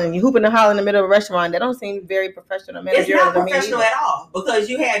hollering, hooping and hollering in the middle of a restaurant. That don't seem very professional. It's not professional at all because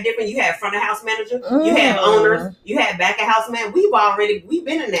you have front of house manager, you have owners, you have back of house man. We've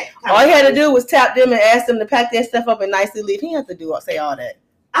been in that. All he had to do was tap them and ask them to pack their stuff up and nicely leave. He had to say all that.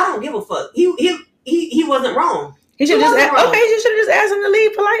 I don't give a fuck. He wasn't wrong. He should just. Okay, you should have just asked him to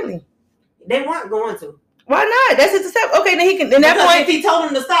leave politely. They weren't going to. Why not? That's his step. Okay, then he can. Then that Because point, if he told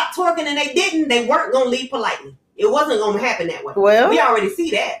them to stop twerking and they didn't, they weren't going to leave politely. It wasn't going to happen that way. Well, we already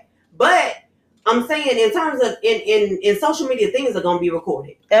see that. But I'm saying in terms of in social media, things are going to be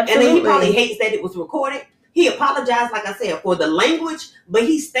recorded. Absolutely. And then he probably hates that it was recorded. He apologized, like I said, for the language, but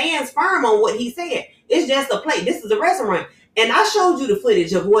he stands firm on what he said. It's just a play. This is a restaurant. And I showed you the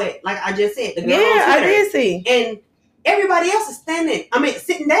footage of what, like I just said, the girl on Twitter. I did see. And everybody else is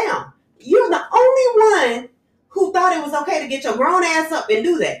sitting down. You're the only one who thought it was okay to get your grown ass up and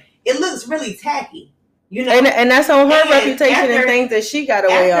do that. It looks really tacky. You know? And that's on her reputation and things that she got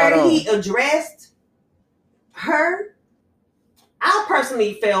away out on. After he addressed her, I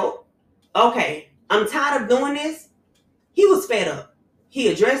personally felt, okay, I'm tired of doing this. He was fed up. He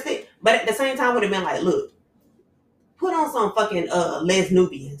addressed it, but at the same time would have been like, look, put on some fucking Les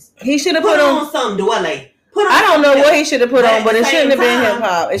Nubians. He should have put on some Dwelle. I don't know what he should have put on, but it shouldn't have been hip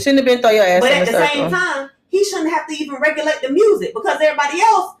hop. It shouldn't have been throw your ass in the circle. But at the same time, he shouldn't have to even regulate the music because everybody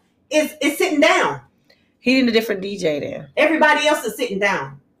else is sitting down. He need a different DJ then. Everybody else is sitting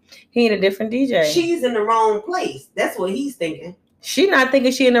down. He need a different DJ. She's in the wrong place. That's what he's thinking. She not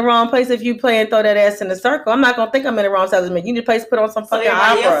thinking she in the wrong place if you play and throw that ass in the circle. I'm not gonna think I'm in the wrong establishment. You need a place to put on some fucking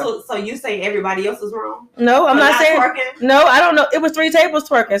opera. So you say everybody else is wrong? No, I'm not saying. Twerking? No, I don't know. It was 3 tables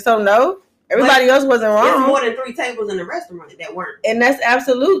twerking, so no. Everybody else wasn't wrong. There's more than 3 tables in the restaurant that weren't. And that's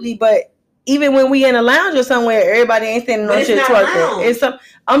absolutely, but even when we in a lounge or somewhere, everybody ain't standing on shit twerking. It's some.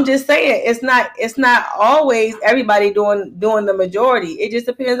 I'm just saying, it's not always everybody doing the majority. It just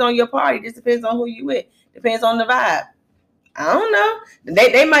depends on your party. It just depends on who you with. Depends on the vibe. I don't know.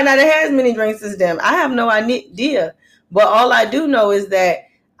 They might not have had as many drinks as them. I have no idea. But all I do know is that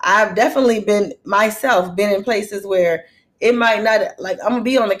I've definitely been in places where it might not, like, I'm gonna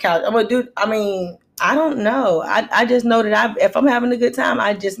be on the couch. I don't know. I just know that if I'm having a good time,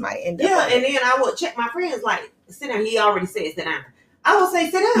 I just might end up. Yeah, and then I would check my friends like, sit down. He already said sit down. I would say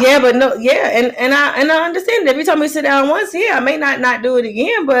sit down. Yeah, but no, yeah, and I understand that. Every time we sit down once, yeah, I may not do it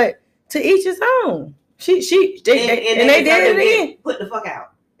again, but to each his own. They did it again. Put the fuck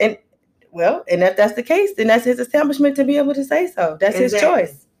out. And if that's the case, then that's his establishment to be able to say so. That's his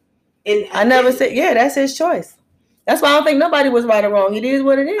choice. And I never said, that's his choice. That's why I don't think nobody was right or wrong. It is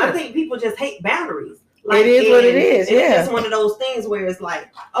what it is. I think people just hate boundaries. Like, it is what it is. Yeah, it's just one of those things where it's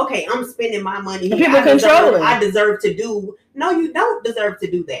like, okay, I'm spending my money here. People controlling. I deserve to do. No, you don't deserve to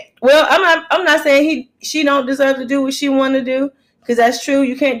do that. Well, I'm not saying she don't deserve to do what she want to do. Because that's true.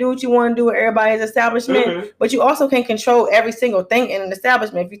 You can't do what you want to do with everybody's establishment. But you also can't control every single thing in an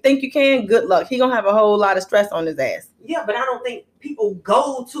establishment. If you think you can, good luck. He going to have a whole lot of stress on his ass. Yeah, but I don't think people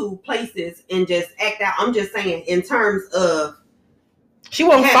go to places and just act out. I'm just saying in terms of... She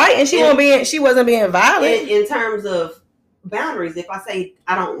wasn't fighting. She wasn't being violent. In terms of boundaries, if I say,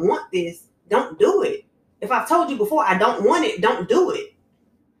 I don't want this, don't do it. If I've told you before, I don't want it, don't do it.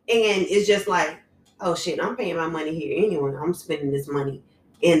 And it's just like, oh shit, I'm paying my money here anyway. I'm spending this money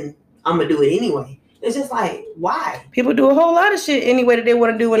and I'm going to do it anyway. It's just like, why? People do a whole lot of shit anyway that they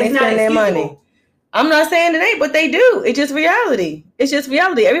want to do when they spend their money. I'm not saying it ain't, but they do. It's just reality. It's just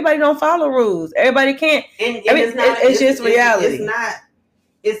reality. Everybody don't follow rules. Everybody can't. It's just reality.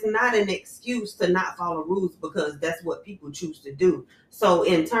 It's not an excuse to not follow rules because that's what people choose to do. So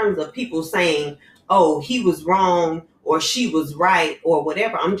in terms of people saying, oh, he was wrong or she was right or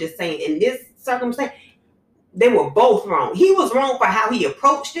whatever, I'm just saying in this circumstance, they were both wrong. He was wrong for how he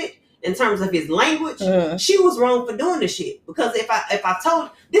approached it in terms of his language. She was wrong for doing the shit because if I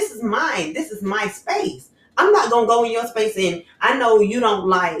told, this is mine, this is my space. I'm not gonna go in your space and I know you don't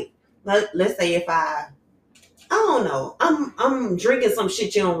like. Let's say if I don't know, I'm drinking some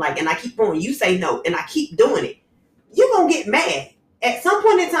shit you don't like, and I keep going. You say no, and I keep doing it. You're gonna get mad. At some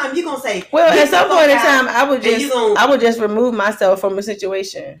point in time, you're gonna say, well, at some point in time, I would just remove myself from a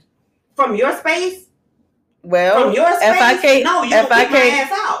situation. From your space? Well, from your space? If I can't, no, you don't kick my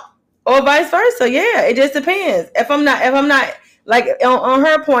ass out. Or vice versa. Yeah, it just depends. If I'm not like on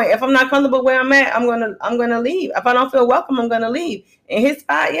her point, if I'm not comfortable where I'm at, I'm gonna leave. If I don't feel welcome, I'm gonna leave. In his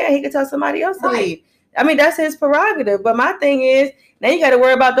spot, yeah, he could tell somebody else to leave. I mean, that's his prerogative. But my thing is, now you got to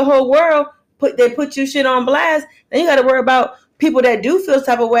worry about the whole world. They put you shit on blast. Then you got to worry about people that do feel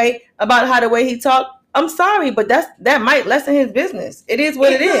type of way about how the way he talked. I'm sorry, but that might lessen his business. It is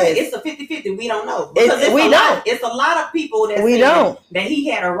what it is. It's a 50-50. We don't know. It's a lot of people that that he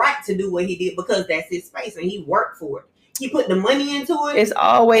had a right to do what he did because that's his space and he worked for it. He put the money into it. It's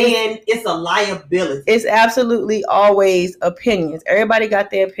always, and it's a liability. It's absolutely always opinions. Everybody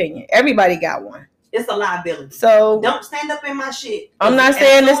got their opinion. Everybody got one. It's a liability. So don't stand up in my shit. I'm not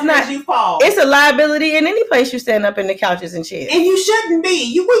saying it's not. You fall. It's a liability in any place you stand up in the couches and chairs. And you shouldn't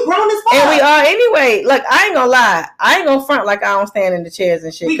be. We grown as fuck. And we are anyway. Look, I ain't gonna lie. I ain't gonna front like I don't stand in the chairs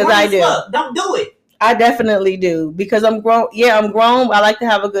and shit. Because I do. Fuck. Don't do it. I definitely do. Because I'm grown. Yeah, I'm grown. I like to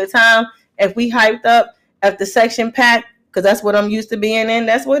have a good time. If we hyped up at the section packed, because that's what I'm used to being in,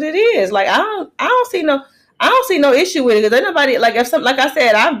 that's what it is. Like I don't see no issue with it. Because anybody, like if some, like I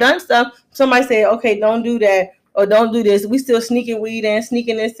said, I've done stuff. Somebody said, okay, don't do that or don't do this. We still sneaking weed in,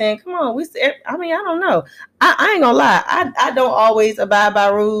 sneaking this in. Come on, I don't know. I ain't gonna lie. I don't always abide by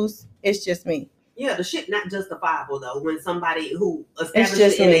rules. It's just me. Yeah, the shit not justifiable though. When somebody who establishes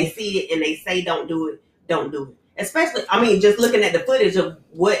it and they see it and they say don't do it, don't do it. Especially, just looking at the footage of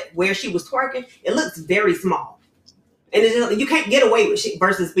where she was twerking, it looks very small. And it's just, you can't get away with shit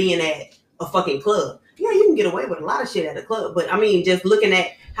versus being at a fucking club. Yeah, you can get away with a lot of shit at a club. But just looking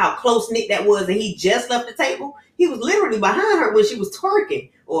at how close-knit that was and he just left the table, he was literally behind her when she was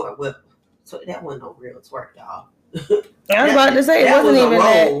twerking. So that wasn't no real twerk, y'all. I was about to say it wasn't even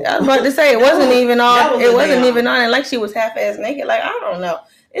that. I was about to say it wasn't even on. It wasn't even on, and like she was half-ass naked. Like I don't know.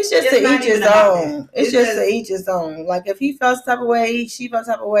 It's just to each his own. It's just to each his own. Like if he felt some type of way, she felt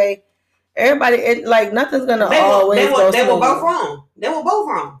some type of way. Everybody, nothing's gonna always go smooth. They were both wrong. They were both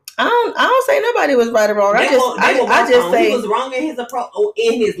wrong. I don't say nobody was right or wrong. I just say he was wrong in his approach,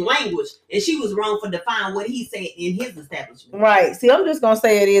 in his language, and she was wrong for defining what he said in his establishment. Right. See, I'm just gonna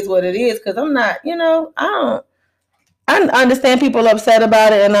say it is what it is because I'm not. I understand people upset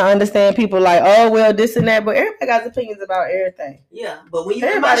about it, and I understand people like, oh well, this and that. But everybody got opinions about everything. Yeah, but when you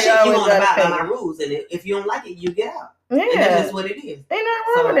in my shit, you want to abide by my rules, and if you don't like it, you get out. Yeah, and that's just what it is. Ain't nothing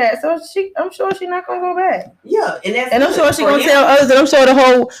wrong with that. So I'm sure she's not gonna go back. Yeah, and I'm sure she's gonna tell others. And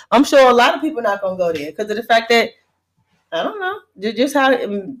I'm sure a lot of people not gonna go there because of the fact that I don't know, just how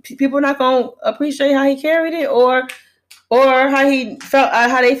people not gonna appreciate how he carried it or how he felt,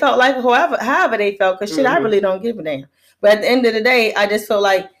 how they felt like however they felt. Because shit, I really don't give a damn. But at the end of the day, I just feel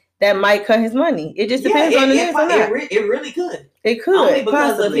like that might cut his money. It just depends on the news or not. It really could. It could. Only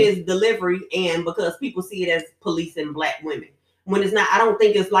because of his delivery and because people see it as policing black women. When it's not, I don't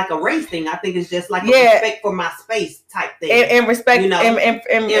think it's like a race thing. I think it's just like a respect for my space type thing. And respect,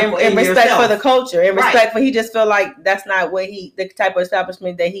 and respect for the culture. And respect for, he just feel like that's not what the type of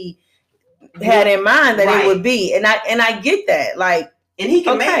establishment that he had in mind that it would be. And I get that. Like, and he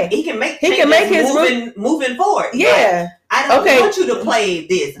can make his moving forward. Yeah. I don't want you to play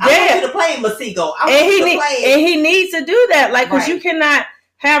this. I want you to play Masego. And he needs to do that. Like, because you cannot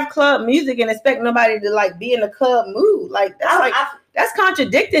have club music and expect nobody to like be in a club mood. Like that's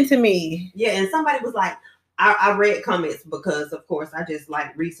contradicting to me. Yeah, and somebody was like, I read comments because of course I just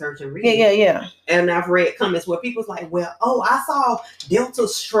like research and reading. Yeah. And I've read comments where people's like, well, I saw Delta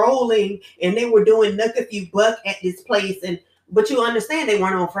strolling and they were doing Nuck If You Buck at this place, but you understand they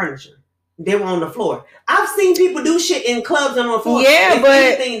weren't on furniture. They were on the floor. I've seen people do shit in clubs and on the floor. Yeah, but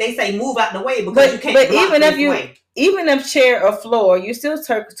anything they say move out the way because you can't. But even if chair or floor, you're still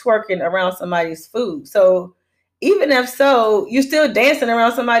twerking around somebody's food. So even if so, you're still dancing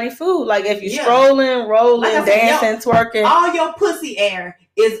around somebody's food. Like if you're strolling, rolling, dancing, twerking, all your pussy air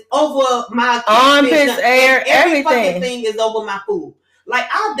is over my armpits, air, every everything. Fucking thing is over my food. Like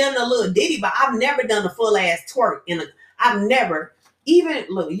I've done a little ditty, but I've never done a full ass twerk I've never. Even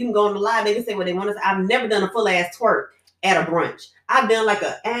look, you can go on the live, they can say what they want to say. I've never done a full ass twerk at a brunch. I've done like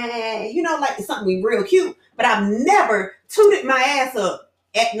like something real cute, but I've never tooted my ass up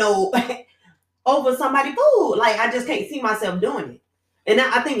at no over somebody's food. Like I just can't see myself doing it. And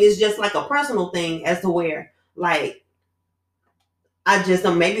I think it's just like a personal thing as to where like I just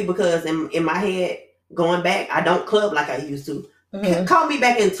maybe because in my head going back, I don't club like I used to. Mm-hmm. Call me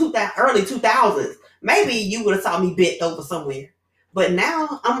back in early 2000s. Maybe you would have saw me bent over somewhere. But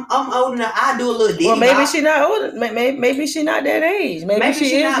now I'm old enough. I do a little ditty. Well, maybe she's not old. Maybe she's not that age. Maybe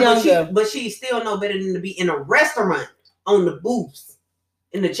she is younger. But she still know better than to be in a restaurant on the booths,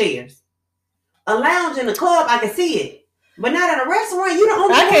 in the chairs. A lounge in the club, I can see it. But not at a restaurant. You the only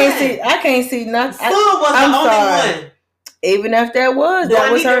one. I can't see nothing. Sue was the only one. Even if that was, do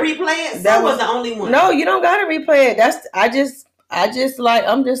I need to replay it? Sue was the only one. No, you don't gotta replay it.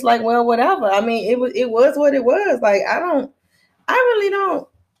 I'm just like, well, whatever. I mean, it was what it was. Like I really don't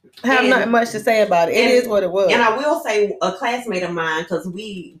have nothing much to say about it. It is what it was. And I will say a classmate of mine, because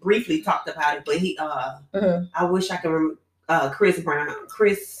we briefly talked about it, but he I wish I could remember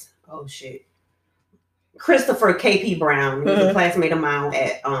Christopher KP Brown. He was a classmate of mine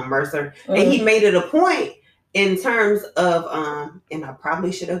at Mercer. And he made it a point in terms of and I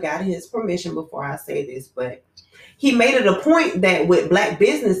probably should have got his permission before I say this, but he made it a point that with black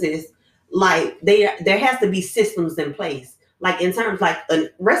businesses, like there has to be systems in place. Like in terms like a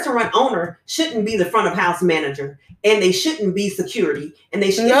restaurant owner shouldn't be the front of house manager, and they shouldn't be security, and they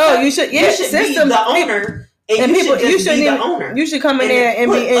should you should be the owner, and you should be the owner. You should come in there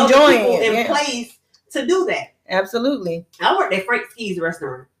and be enjoying people in place to do that. Absolutely. I worked at Frank Ski's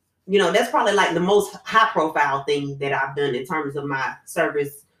restaurant. You know, that's probably like the most high profile thing that I've done in terms of my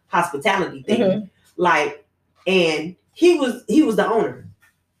service hospitality thing. Mm-hmm. Like, and he was the owner.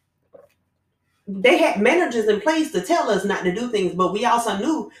 They had managers in place to tell us not to do things, but we also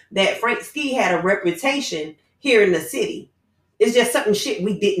knew that Frank Ski had a reputation here in the city. It's just certain shit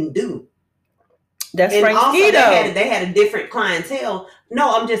we didn't do. That's and Frank also Ski, though. They had a different clientele.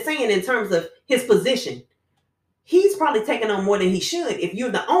 No, I'm just saying in terms of his position. He's probably taking on more than he should. If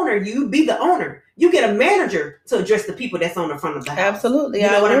you're the owner, you be the owner. You get a manager to address the people that's on the front of the house. Absolutely. You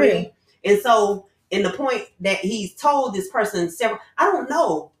know what I mean? And so, in the point that he's told this person I don't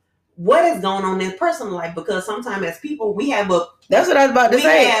know what is going on in their personal life, because sometimes as people, we have a... That's what I was about to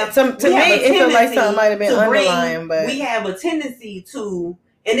say. To me, it feels like something might have been underlying, but... We have a tendency to...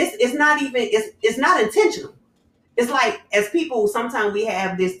 And it's not even... It's not intentional. It's like, as people, sometimes we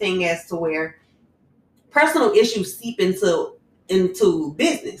have this thing as to where personal issues seep into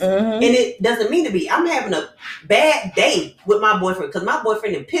business. Mm-hmm. And it doesn't mean to be. I'm having a bad day with my boyfriend because my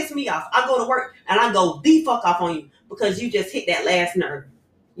boyfriend done pissed me off. I go to work and I go the fuck off on you because you just hit that last nerve.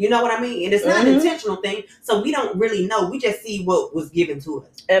 You know what I mean? And it's not an intentional thing. So we don't really know. We just see what was given to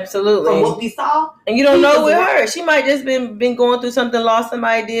us. Absolutely. From what we saw. And you don't know with her. She might just been going through something, lost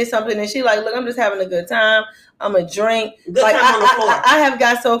somebody, did something, and she like, look, I'm just having a good time. I'm a drink. Good like time on the floor. I have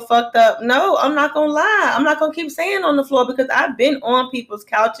got so fucked up. No, I'm not gonna lie. I'm not gonna keep saying on the floor because I've been on people's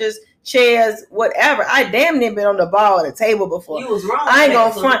couches, chairs, whatever. I damn near been on the bar or the table before. You was wrong. I ain't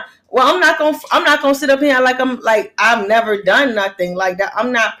gonna front. Well, I'm not gonna sit up here like I've never done nothing like that.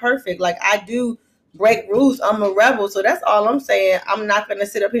 I'm not perfect. Like I do break rules. I'm a rebel. So that's all I'm saying. I'm not gonna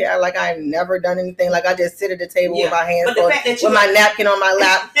sit up here like I've never done anything. Like I just sit at the table with my hands on, with my napkin on my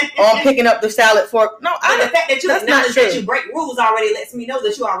lap, or I'm picking up the salad fork. No, the fact that you acknowledge that you break rules already lets me know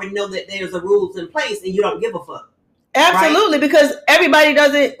that you already know that there's a rules in place and you don't give a fuck. Absolutely, right? Because everybody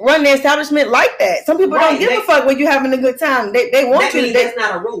doesn't run their establishment like that. Some people don't give a fuck when you're having a good time. They want you to. That's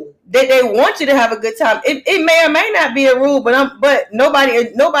not a rule. They want you to have a good time. It may or may not be a rule, but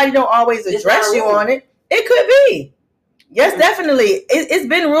nobody don't always address you on it. It could be. Yes, definitely. It's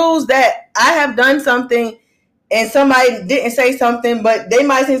been rules that I have done something and somebody didn't say something, but they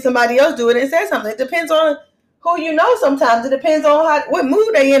might see somebody else do it and say something. It depends on who you know. Sometimes it depends on what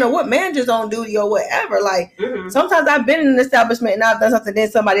mood they in or what manager's on duty or whatever. Like sometimes I've been in an establishment and I've done something,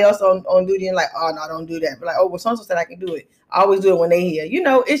 then somebody else on duty and like, oh no, don't do that. But like, oh well, so-and-so said I can do it. I always do it when they here. You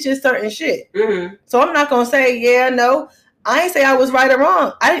know, it's just certain shit. Mm-hmm. So I'm not gonna say no. I ain't say I was right or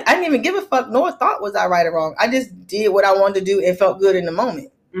wrong. I didn't even give a fuck nor thought was I right or wrong. I just did what I wanted to do and felt good in the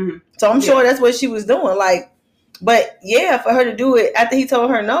moment. Mm-hmm. So I'm sure that's what she was doing. Like, but yeah, for her to do it after he told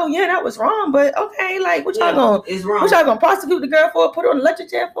her no, that was wrong. But okay, like what y'all gonna? It's wrong. What y'all gonna prosecute the girl for? Put her on the electric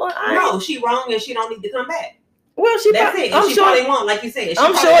chair for? No, she wrong and she don't need to come back. Well, that's it. And she probably won't, like you said.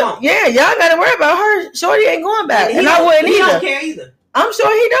 I'm sure. Won't. Yeah, y'all gotta worry about her. Shorty ain't going back, and I wouldn't either. He don't care either. I'm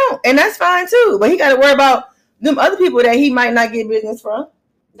sure he don't, and that's fine too. But he got to worry about them other people that he might not get business from.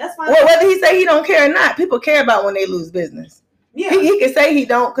 That's fine. Well, whether he say he don't care or not, people care about when they lose business. Yeah, he can say he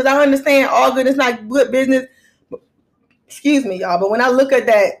don't, because I understand all good is not good business. Excuse me, y'all, but when I look at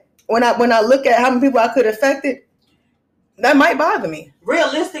that, when I look at how many people I could affect it, that might bother me.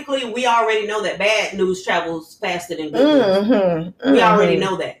 Realistically, we already know that bad news travels faster than good news. We already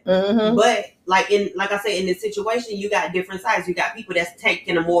know that. Mm-hmm. But like I said, in this situation, you got different sides. You got people that's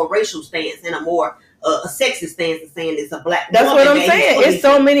taking a more racial stance and a more a sexist stance and saying it's a black. That's what I'm saying. It's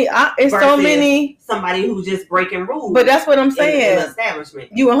so many. It's so many. Somebody who's just breaking rules. But that's what I'm saying. In establishment.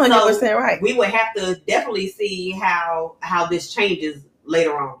 You 100% right. We would have to definitely see how this changes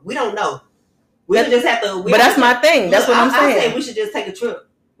later on. We don't know. We just have to. But that's my thing. That's what I'm saying. I say we should just take a trip.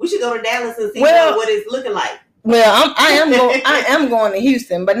 We should go to Dallas and see what it's looking like. Well, I am going to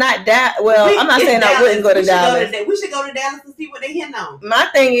Houston, but not that. Well, I'm not saying Dallas. I wouldn't go to Dallas. We should go to Dallas and see what they hitting on. My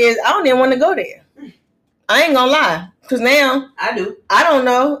thing is, I don't even want to go there. I ain't gonna lie, because now I do. I don't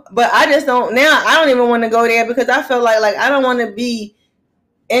know, but I just don't. Now I don't even want to go there because I feel like I don't want to be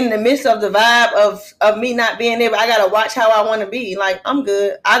in the midst of the vibe of me not being there. But I gotta watch how I want to be. Like I'm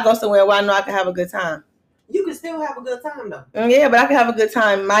good. I go somewhere where I know I can have a good time. You can still have a good time though. Yeah, but I can have a good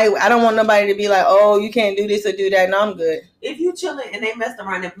time. I don't want nobody to be like, oh, you can't do this or do that. No, I'm good. If you chilling and they messed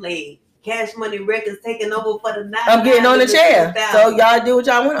around and played Cash Money Records taking over for the night, I'm getting on the chair. So y'all do what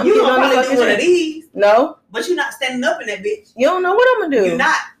y'all want. I'm you getting on the fucking chair. One of these. No. But you're not standing up in that bitch. You don't know what I'm gonna do. You're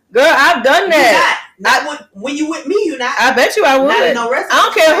not. Girl, I've done that. Not when you with me, you not. I bet you I would. Not in no restaurant. I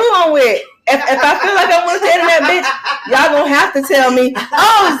don't care who I'm with. If I feel like I'm with that bitch, y'all gonna have to tell me,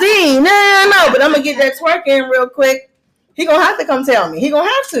 oh, Z, no. But I'm gonna get that twerk in real quick. He gonna have to come tell me. He gonna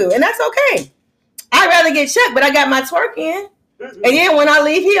have to. And that's okay. I'd rather get checked, but I got my twerk in. Mm-mm. And then when I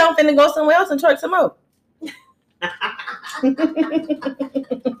leave here, I'm finna go somewhere else and twerk some more.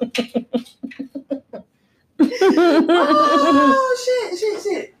 Oh,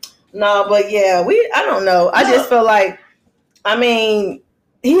 shit. No, but yeah, I don't know. I just feel like, I mean,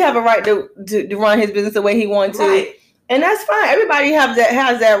 he have a right to run his business the way he wants to. Right. And that's fine. Everybody has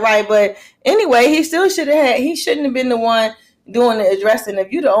that right. But anyway, he shouldn't have been the one doing the addressing.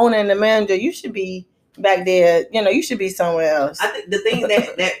 If you're the owner and the manager, you should be back there. You know, you should be somewhere else. I think the thing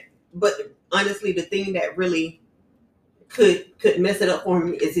but honestly, the thing that really could mess it up for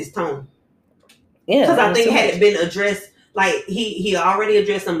him is his tone. Yeah. Because I think had it been addressed, like he already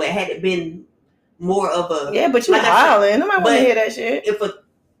addressed him, but had it been more of a but you hollering. Nobody want to hear that shit.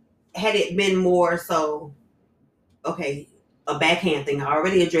 Had it been more so, okay, a backhand thing. I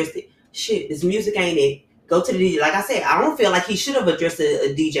already addressed it. Shit, this music ain't it. Go to the DJ. Like I said, I don't feel like he should have addressed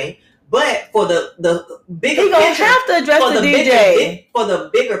a DJ. But for the bigger picture, he gonna have to address the DJ. For the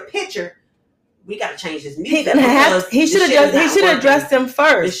bigger picture, we gotta change his music. He should have addressed him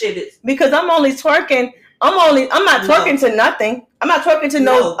first. Because I'm only twerking. I'm not twerking to nothing. I'm not twerking to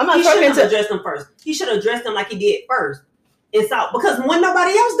no. I'm not twerking to address him first. He should have addressed him like he did first. It's out because when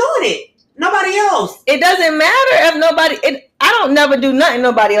nobody else doing it. Nobody else. It doesn't matter if nobody. I don't never do nothing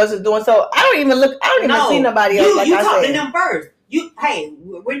nobody else is doing. So I don't even look. I don't even see nobody else. You talk to them first. Hey,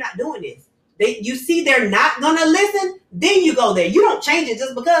 we're not doing this. You see they're not gonna listen. Then you go there. You don't change it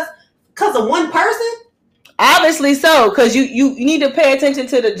just because of one person. Obviously so, because you need to pay attention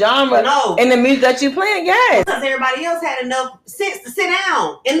to the genre and the music that you're playing. Yes, because everybody else had enough sense to sit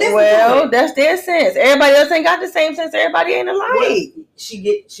down and listen. Well, that's their sense. Everybody else ain't got the same sense. Everybody ain't alike. Well, she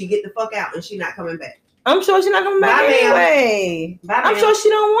get the fuck out and she not coming back. I'm sure she's not coming back anyway. I'm sure she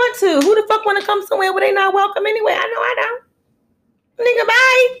don't want to. Who the fuck want to come somewhere where they not welcome anyway? I know I don't. Nigga,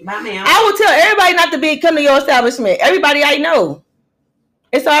 bye. Bye, ma'am. I will tell everybody not to come to your establishment. Everybody I know.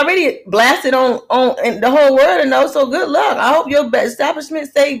 It's already blasted on the whole world to know. So good luck. I hope your establishment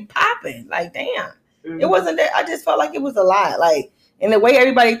stay popping. Like, damn. Mm-hmm. It wasn't that. I just felt like it was a lot. Like, in the way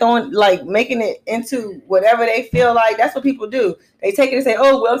everybody making it into whatever they feel like. That's what people do. They take it and say,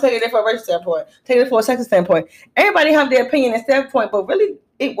 oh, well, I'm taking it for a racial standpoint. Taking it for a sexual standpoint. Everybody have their opinion and standpoint, but really,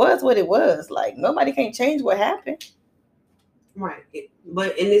 it was what it was. Like, nobody can change what happened. Right.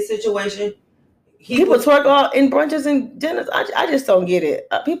 But in this situation, people twerk all in brunches and dinners. I just don't get it.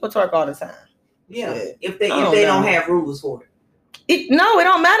 People twerk all the time. Yeah. Shit. If they don't have rules for it. It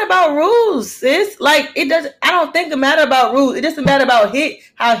don't matter about rules, sis. Like, it doesn't. I don't think it matter about rules. It doesn't matter about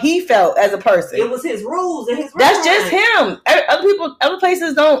how he felt as a person. It was his rules and his. That's just him. Other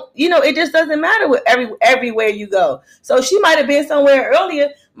places don't. It just doesn't matter with everywhere you go. So she might have been somewhere earlier,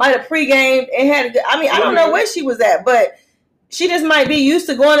 might have pre-gamed and had. I don't know where she was at, but she just might be used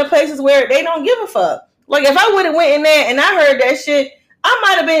to going to places where they don't give a fuck. Like, if I would have went in there and I heard that shit, I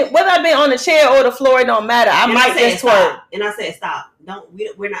might have been, whether I've been on the chair or the floor, it don't matter. I might just twerk. And I said, stop.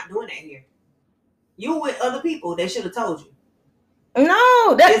 We're not doing that here. You were with other people. They should have told you.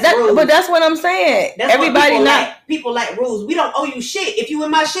 No, but that's what I'm saying. Everybody people like rules. We don't owe you shit. If you in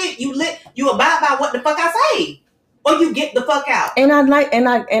my shit, you abide by what the fuck I say. Or you get the fuck out. And I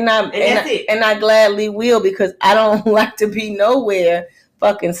gladly will, because I don't like to be nowhere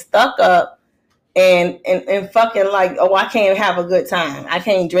fucking stuck up and fucking like, oh, I can't have a good time. I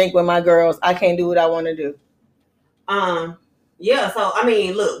can't drink with my girls. I can't do what I want to do. Yeah, so I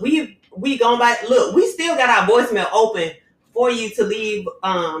mean, look, we gone by. Look, we still got our voicemail open for you to leave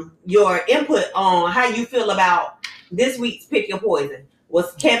your input on how you feel about this week's Pick Your Poison.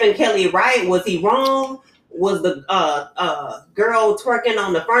 Was Kevin Kelly right? Was he wrong? Was the girl twerking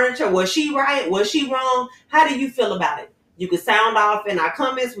on the furniture? Was she right? Was she wrong? How do you feel about it? You can sound off in our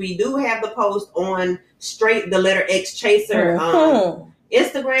comments. We do have the post on Straight the Letter X Chaser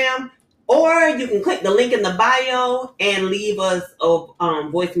Instagram, or you can click the link in the bio and leave us a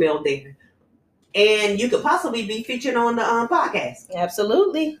voicemail there, and you could possibly be featured on the podcast.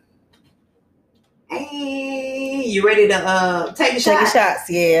 Absolutely. Hey, you ready to take a shot? Take shots,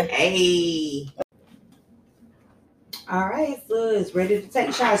 yeah. Hey. All right, so it's ready to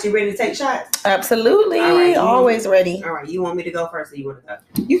take shots. You ready to take shots? Absolutely. All right, always ready. All right, you want me to go first or you want to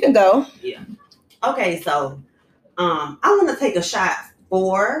go? You can go. Yeah. Okay, so I want to take a shot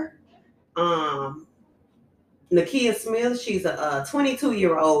for Nakia Smith. She's a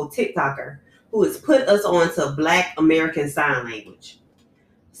 22-year-old TikToker who has put us onto Black American Sign Language.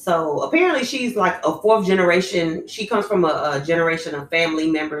 So apparently she's like a fourth generation. She comes from a generation of family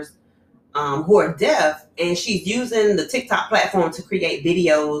members who are deaf, and she's using the TikTok platform to create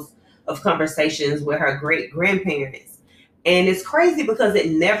videos of conversations with her great grandparents. And it's crazy because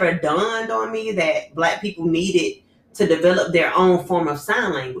it never dawned on me that Black people needed to develop their own form of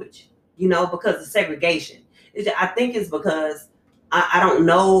sign language, because of segregation. I think it's because I don't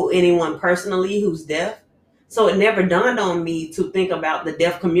know anyone personally who's deaf. So it never dawned on me to think about the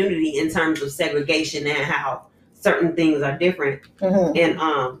deaf community in terms of segregation and how certain things are different. Mm-hmm. And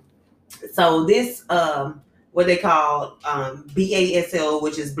so this what they call BASL,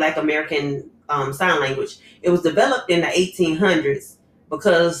 which is Black American Sign Language, it was developed in the 1800s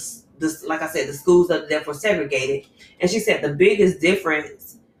because like I said, the schools of the deaf were segregated. And she said the biggest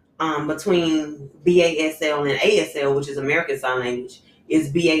difference between BASL and ASL, which is American Sign Language,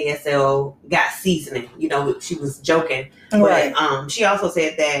 is BASL got seasoning. She was joking. Right. But she also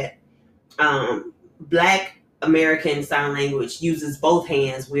said that Black American Sign Language uses both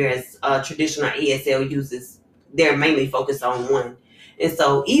hands, whereas traditional ASL they're mainly focused on one. And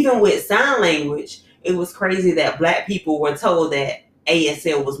so even with sign language, it was crazy that Black people were told that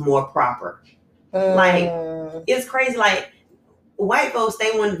ASL was more proper. Like, it's crazy. Like, white folks,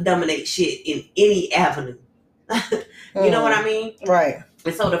 they want to dominate shit in any avenue. You know what I mean? Right.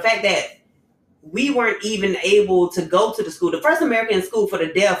 And so the fact that we weren't even able to go to the school. The first American school for the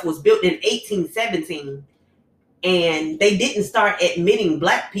deaf was built in 1817. And they didn't start admitting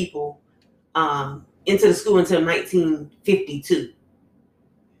Black people into the school until 1952.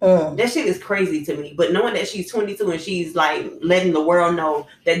 That shit is crazy to me. But knowing that she's 22 and she's like letting the world know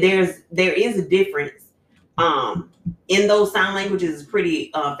that there is a difference in those sign languages is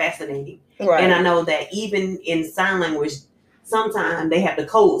pretty fascinating. Right. And I know that even in sign language, sometimes they have the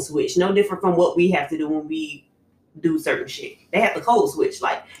code switch. No different from what we have to do when we do certain shit. They have the code switch.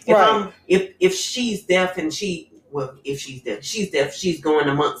 Like if she's deaf and she's deaf, she's going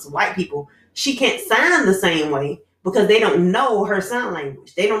amongst white people. She can't sign the same way because they don't know her sign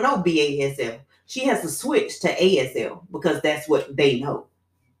language. They don't know BASL. She has to switch to ASL because that's what they know.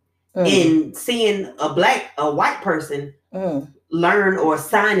 And seeing a white person learn or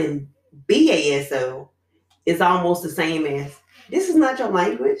sign in BASL is almost the same as, this is not your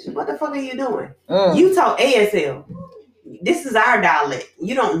language. What the fuck are you doing? You talk ASL. This is our dialect.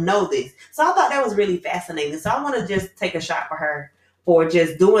 You don't know this. So I thought that was really fascinating. So I want to just take a shot for her for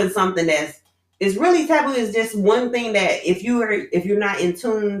just doing something that's really taboo. Is just one thing that if you're not in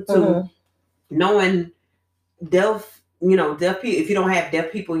tune to knowing deaf people, if you don't have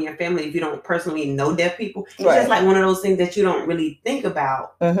deaf people in your family, if you don't personally know deaf people, it's just like one of those things that you don't really think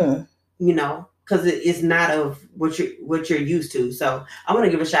about, because it's not of what you're used to. So I want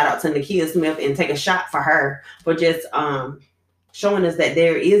to give a shout out to Nakia Smith and take a shot for her for just showing us that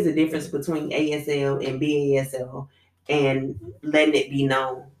there is a difference between ASL and BASL and letting it be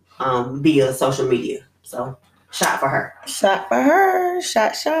known via social media. So shot for her. Shot for her.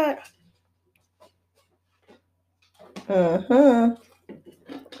 Shot.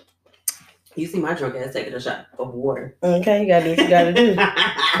 You see my drunk ass taking a shot of water. Okay, you gotta do what you gotta do.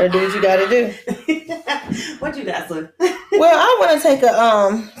 Gotta do what you gotta do. What you got, son? Well, I want to take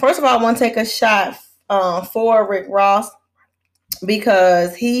first of all, I want to take a shot for Rick Ross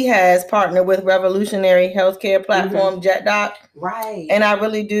because he has partnered with revolutionary healthcare platform JetDoc. Right. And I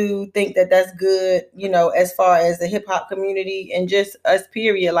really do think that that's good, as far as the hip hop community and just us,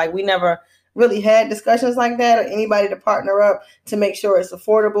 period. Like, we never really had discussions like that or anybody to partner up to make sure it's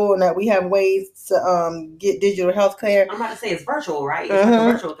affordable and that we have ways to get digital health care. I'm about to say it's virtual, right? It's like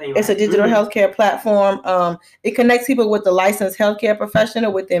a virtual thing, right? It's a digital healthcare platform. It connects people with the licensed healthcare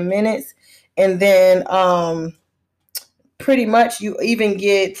professional within minutes. And then pretty much you even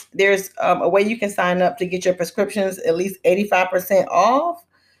get, there's a way you can sign up to get your prescriptions at least 85% off.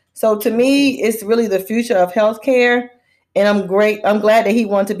 So to me, it's really the future of healthcare. And I'm glad that he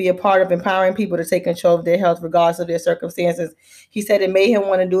wanted to be a part of empowering people to take control of their health regardless of their circumstances. He said it made him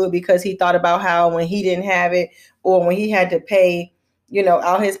want to do it because he thought about how when he didn't have it or when he had to pay,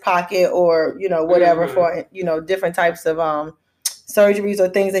 out his pocket or, whatever for, different types of surgeries or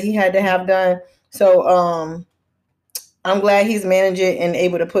things that he had to have done. So I'm glad he's managing and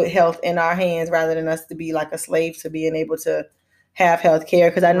able to put health in our hands rather than us to be like a slave to being able to have health care.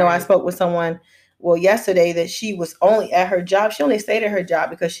 Because I know I spoke with someone yesterday that she was only at her job. She only stayed at her job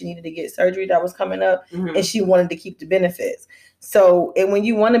because she needed to get surgery that was coming up and she wanted to keep the benefits. So, and when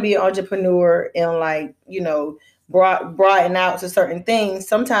you want to be an entrepreneur and broaden out to certain things,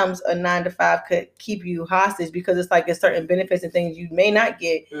 sometimes a 9-to-5 could keep you hostage because it's like there's certain benefits and things you may not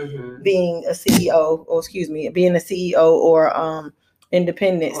get being a CEO or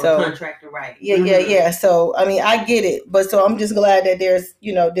independent. Or So contractor, right? Yeah. So I mean, I get it, but so I'm just glad that there's,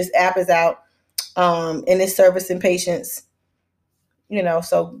 this app is out, and it's servicing patients.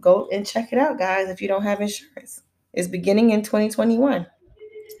 So go and check it out, guys. If you don't have insurance, it's beginning in 2021.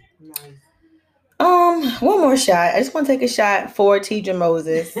 Nice. One more shot. I just want to take a shot for Tidra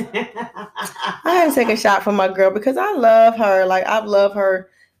Moses. I had to take a shot for my girl because I love her. Like, I've loved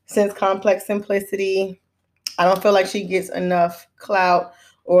her since Complex Simplicity. I don't feel like she gets enough clout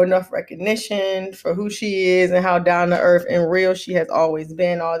or enough recognition for who she is and how down to earth and real she has always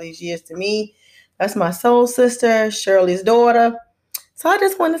been all these years to me. That's my soul sister, Shirley's daughter. So I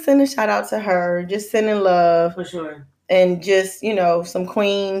just want to send a shout out to her, just sending love. For sure. And just, some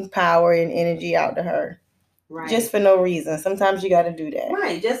queen power and energy out to her. Right. Just for no reason. Sometimes you got to do that.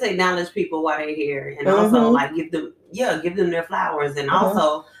 Right. Just acknowledge people while they're here. And also, like, give them their flowers. And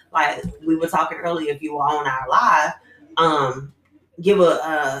also, like we were talking earlier, if you were on our live,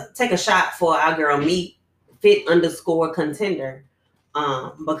 take a shot for our girl Meek Fit_contender.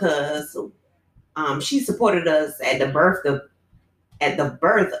 Because she supported us at the birth of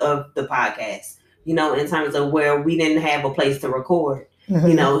the podcast. In terms of where we didn't have a place to record.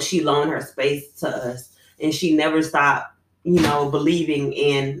 She loaned her space to us, and she never stopped, believing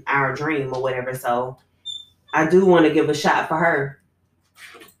in our dream or whatever. So I do want to give a shot for her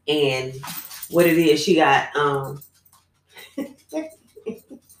and what it is she got.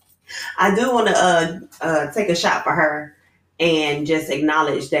 I do want to take a shot for her and just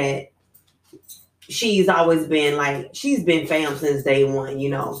acknowledge that she's always been she's been fam since day one.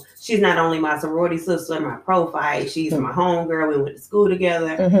 She's not only my sorority sister, my profile, she's my homegirl. We went to school together,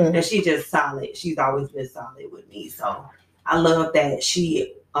 and she's just solid. She's always been solid with me. So I love that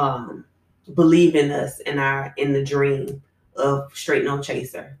she believed in us in the dream of Straight No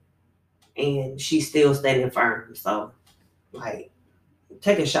Chaser, and she's still standing firm. So,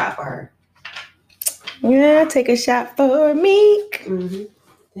 take a shot for her. Yeah, take a shot for Meek.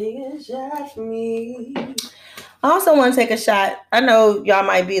 Take a shot for me. I also want to take a shot. I know y'all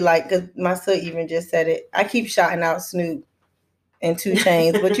might be like, because my son even just said it. I keep shouting out Snoop and 2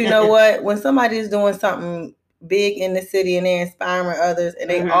 Chainz. But you know what? When somebody's doing something big in the city and they're inspiring others and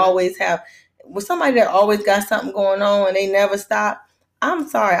they always have, with somebody that always got something going on and they never stop, I'm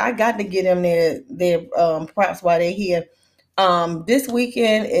sorry. I got to get them their props while they're here. This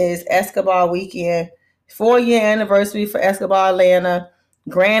weekend is Escobar weekend. 4-year anniversary for Escobar Atlanta.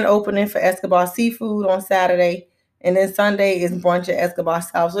 Grand opening for Escobar Seafood on Saturday. And then Sunday is brunch at Escobar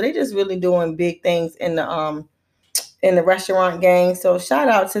South. So they just really doing big things in the restaurant gang. So shout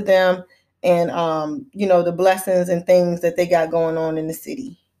out to them and, the blessings and things that they got going on in the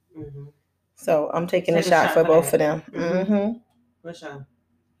city. So I'm taking a shot for both of them. For sure.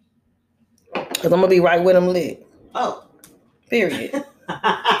 Because I'm going to be right with them lit. Oh. Period.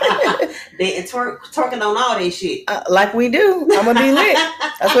 They twerking on all that shit. Like we do. I'm going to be lit.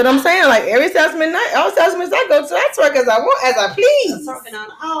 That's what I'm saying. Like every Salesman night, all Salesmen I go to, I twerk as I want, as I please. Twerking on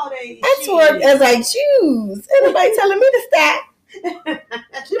all that shit. I twerk as I choose. Anybody telling me to stop?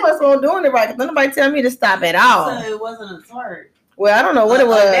 She must have been doing it right. Because nobody tell me to stop at all. So it wasn't a twerk. Well, I don't know what it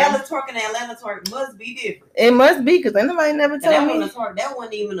was. Atlanta twerk and Atlanta twerk must be different. It must be because nobody never told me. That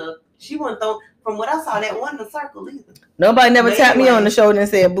wasn't even she wasn't throwing. From what I saw, that wasn't a circle either. Nobody never tapped me on the shoulder and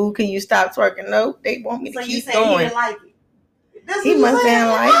said, "Boo, can you stop twerking?" No, they want me to keep going. He didn't like it. He must ain't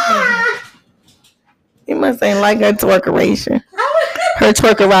like it. He must ain't like her twerkeration. Her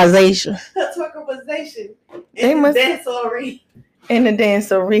twerkerization. Her twerkerization. They must dancery. In the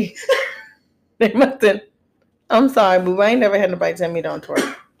dancery. They must have. I'm sorry, boo. I ain't never had nobody tell me don't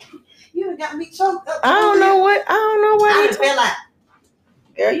twerk. You done got me choked up. I don't know what. I just feel like.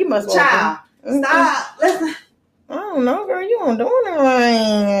 Girl, you must child. Stop. Listen. I don't know, girl. You don't doing it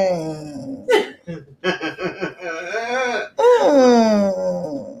right.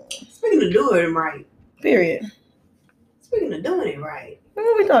 Speaking of doing it right. Period. Speaking of doing it right.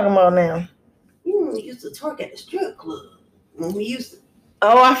 What we talking about now? You used to twerk at the strip club when we used to.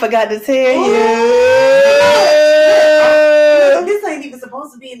 Oh, I forgot to tell you. This ain't even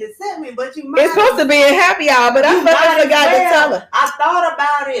supposed to be in this segment, but you might. It's supposed to be in happy hour, but I forgot to tell her. I thought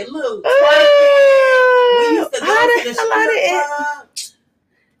about it. Look, we used to go to the strip club.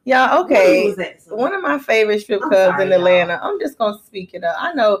 Y'all, okay. Was that, one of my favorite strip clubs in Atlanta. I'm just gonna speak it up.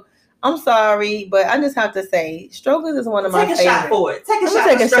 I know. I'm sorry, but I just have to say, Strokers is one of my favorites. Take a shot for it.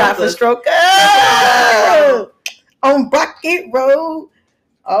 Take a shot for Strokers. On Rocket Road.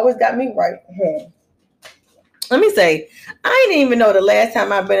 Always got me right. Let me say, I didn't even know the last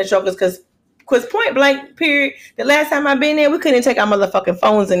time I've been at Strokers because point blank, period, the last time I've been there, we couldn't take our motherfucking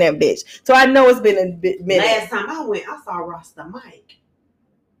phones in that bitch. So I know it's been a minute. Last time I went, I saw Rasta Mike.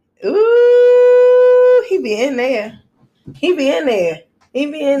 Ooh, he be in there. He be in there. He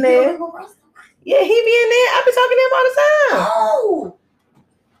be in there. Yeah, he be in there. I be talking to him all the time. Oh.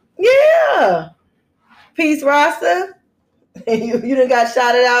 Yeah. Peace, Rasta. you done got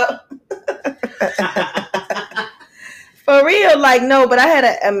shouted out. For real, like, no, but I had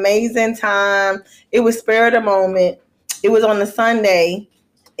an amazing time. It was spur of the moment. It was on a Sunday.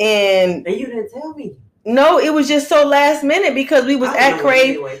 And you didn't tell me. No, it was just so last minute because we was at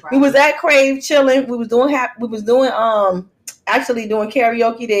Crave. Anyway, we was at Crave chilling. We was doing actually doing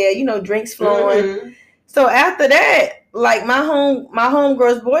karaoke there, you know, drinks flowing. Mm-hmm. So after that, like my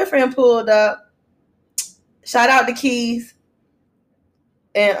homegirl's boyfriend pulled up. Shout out to Keys.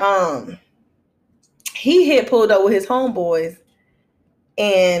 And he had pulled up with his homeboys.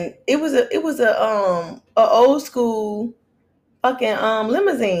 And it was a old school fucking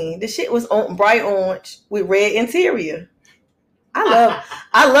limousine. The shit was bright orange with red interior. I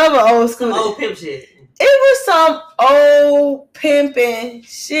love an old school. Some old pimp shit. It was some old pimping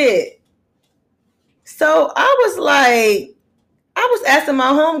shit. So I was asking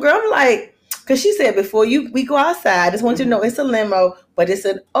my homegirl, I'm like, because she said before we go outside, I just want you to know it's a limo, but it's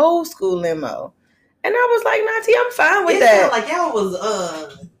an old school limo. And I was like, Nati, I'm fine with that. It sounded like y'all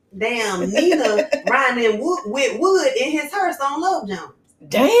was damn Nina riding with Wood in his hearse on Love Jones.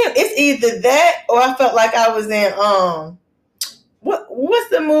 Damn, it's either that or I felt like I was in what's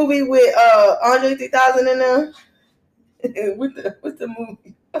the movie with Andre 3000 in there? What's the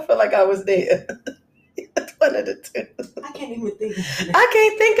movie? I felt like I was there. One of the two. I can't even think of it. I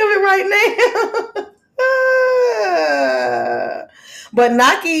can't think of it right now. But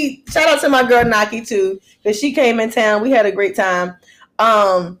Naki, shout out to my girl Naki too, because she came in town. We had a great time.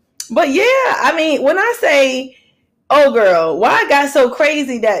 But yeah, I mean, when I say, oh girl, why I got so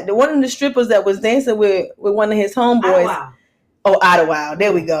crazy that one of the strippers that was dancing with one of his homeboys. Idlewild.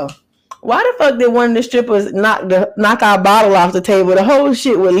 There we go. Why the fuck did one of the strippers knock our bottle off the table? The whole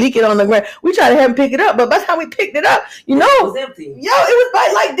shit was leaking on the ground. We tried to have him pick it up, but by the time we picked it up, it was empty. Yo, it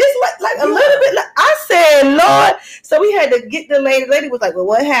was like this, like a little bit. Like, I said, Lord. So we had to get the lady. The lady was like, well,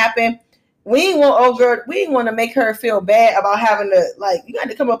 what happened? We didn't want to make her feel bad about having to, like, you had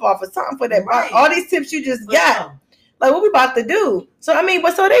to come up off of something for that. Right. All these tips you just got. Like, what we about to do? So, I mean,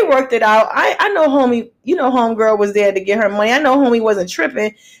 but so they worked it out. I know homie, homegirl was there to get her money. I know homie wasn't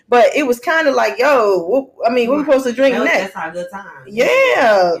tripping, but it was kind of like, yo, what we supposed to drink next? That's our good time.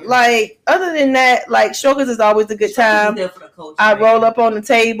 Yeah. Like, other than that, like, Strokers is always a good time. I roll up on the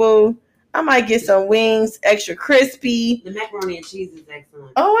table. I might get some wings, extra crispy. The macaroni and cheese is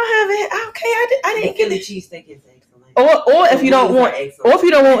excellent. Oh, I have it. Okay, I didn't get the cheesesteak is excellent. Or if you don't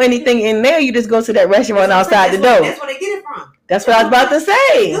want anything in there, you just go to that restaurant outside the door. That's where they get it from. That's what I was about to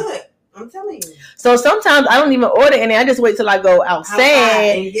say. Good. I'm telling you. So sometimes I don't even order any. I just wait till I go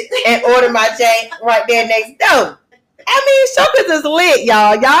outside and order my jank right there next door. I mean, Strokers is lit,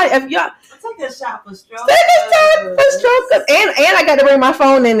 y'all. If y'all take a shot for Strokers. Take a shot for Strokers. And I got to bring my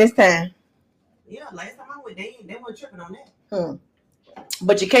phone in this time. Yeah, last time I went, they weren't tripping on that.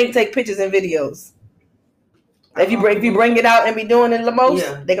 But you can't take pictures and videos. If you bring it out and be doing it the most,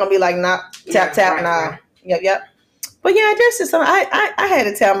 they're gonna be like, nah, tap, nah. Right. Yep. But yeah, that's just something I had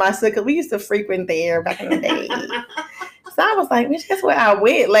to tell my sister because we used to frequent there back in the day. So I was like, bitch, that's where I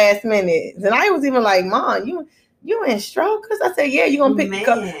went last minute. And I was even like, Mom, you in Strokers? I said, yeah, you gonna pick me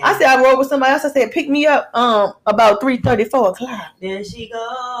up. I said, I rode with somebody else. I said, pick me up about 3:34 o'clock. There she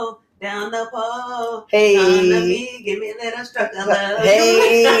go. Down the pole. Hey. Give me a little stroke of love.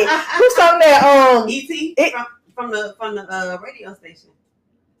 Hey. Who's on that? E.T. From the radio station.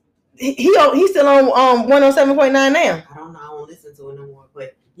 He's still on 107.9 now. I don't know. I won't listen to it no more.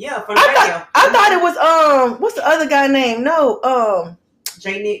 But yeah, from the radio. I thought it was what's the other guy name? No,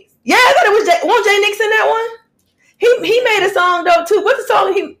 Jay Nix. Yeah, I thought it was Jay Nix in that one. He made a song though too. What's the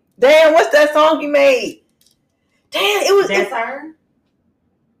song what's that song he made? Damn, it was That's her?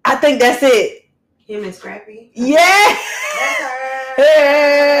 I think that's it. Him and Scrappy? Yeah. That's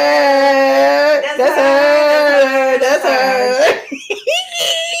her. That's her.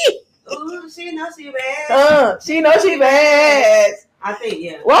 Ooh, she knows she bad. She knows she bad. I think,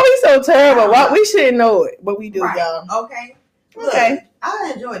 yeah. Why we so terrible? Why we shouldn't know it, but we do, y'all. Okay. Okay.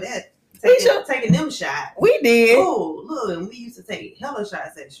 I enjoyed that. Taking them shots. We did. Oh, look, and we used to take hella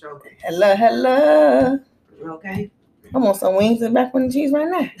shots at Stroker. Hello. Okay. I'm on some wings and macaroni and cheese right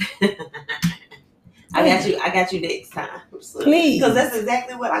now. I got you next time. Please. Because that's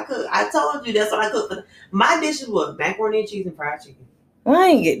exactly what I cook. I told you that's what I cook. My dishes were macaroni and cheese and fried chicken. Well, I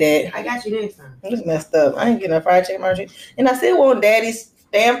ain't get that. I got you next time. It's messed up. I ain't getting no fried chicken, and I still want Daddy's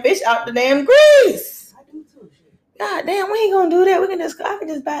damn fish out the damn grease. I do too. God damn, we ain't gonna do that. I can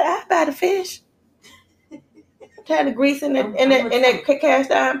just buy the fish. Had the grease in that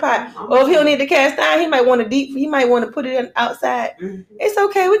cast iron pot. Or if he don't need the cast iron, he might want to put it in outside. Mm-hmm. It's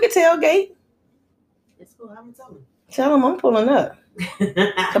okay. We can tailgate. It's cool. I'm telling him. Tell him I'm pulling up.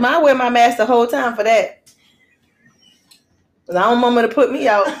 Come on, I wear my mask the whole time for that. Cause I don't want me to put me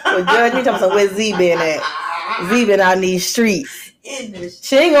out or judge me. Talking about where Z been at. Z been out in these streets.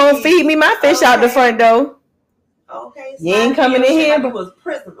 She ain't gonna feed me my fish out the front door. Okay. So you ain't coming in here. Like was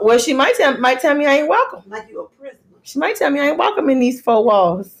prisoner. Well, she might tell me I ain't welcome. Like you a prisoner. She might tell me I ain't welcome in these 4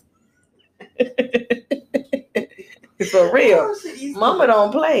 walls. For real. Mama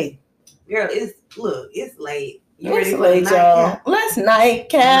don't play. Girl, it's late. It's late, y'all. Let's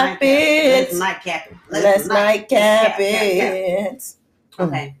nightcap it. Let's nightcap it.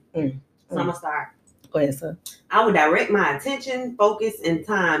 Okay. So I'm gonna start. Go ahead, sir. I would direct my attention, focus, and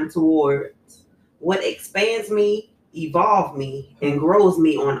time towards what expands me, evolves me, and grows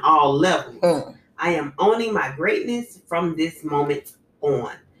me on all levels. I am owning my greatness from this moment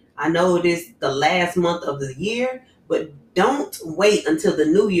on. I know this is the last month of the year, but don't wait until the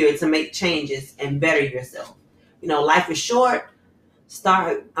new year to make changes and better yourself. You know, life is short.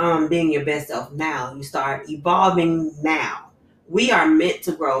 Start being your best self now. You start evolving now. We are meant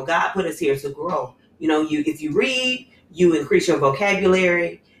to grow. God put us here to grow. You know, if you read, you increase your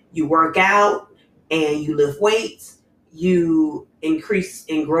vocabulary, you work out, and you lift weights, you increase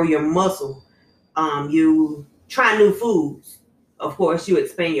and grow your muscle. You try new foods. Of course, you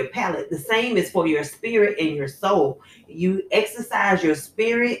expand your palate. The same is for your spirit and your soul. You exercise your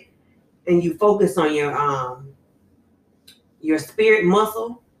spirit and you focus on your spirit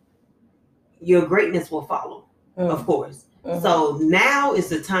muscle. Your greatness will follow, of course. Mm-hmm. So now is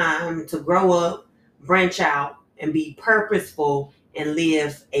the time to grow up, branch out, and be purposeful and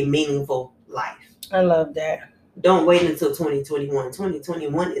live a meaningful life. I love that. Don't wait until 2021.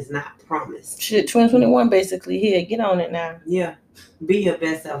 2021 is not promised. Shit, 2021 basically here. Get on it now. Yeah. Be your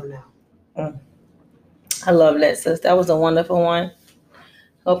best self now. I love that, sis. That was a wonderful one.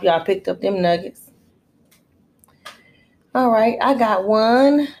 Hope y'all picked up them nuggets. All right. I got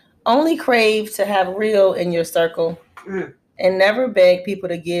one. Only crave to have real in your circle. And never beg people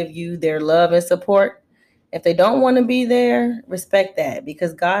to give you their love and support. If they don't want to be there, respect that,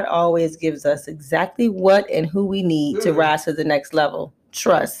 because God always gives us exactly what and who we need to rise to the next level.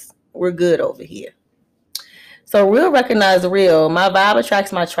 Trust. We're good over here. So real recognize real. My vibe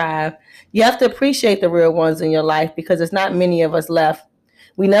attracts my tribe. You have to appreciate the real ones in your life because there's not many of us left.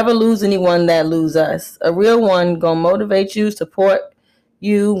 We never lose anyone that lose us. A real one gonna motivate you, support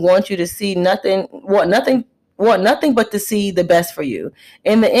you, want you to see nothing but to see the best for you.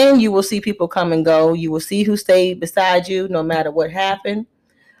 In the end, you will see people come and go. You will see who stayed beside you no matter what happened.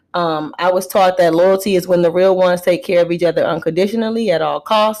 I was taught that loyalty is when the real ones take care of each other unconditionally at all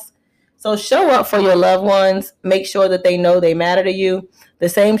costs. So show up for your loved ones. Make sure that they know they matter to you. The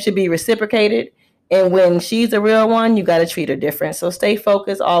same should be reciprocated. And when she's a real one, you got to treat her different. So stay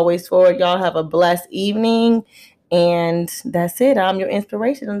focused, always forward. Y'all have a blessed evening. And that's it. I'm your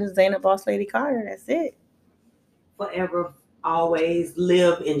inspiration. I'm the Zainab Boss Lady Carter. That's it. Forever, always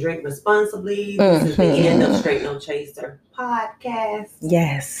live and drink responsibly. This is the end of Straight No Chaser podcast.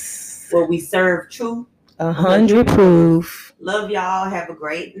 Yes. Where we serve truth. 100 proof. Love y'all. Have a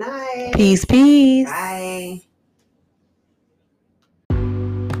great night. Peace, peace. Bye.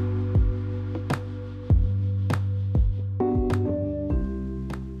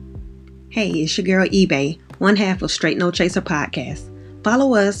 Hey, it's your girl eBay, one half of Straight No Chaser podcast.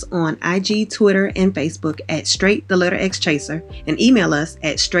 Follow us on IG, Twitter, and Facebook at straight_xchaser and email us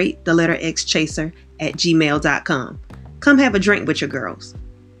at straight_xchaser@gmail.com. Come have a drink with your girls.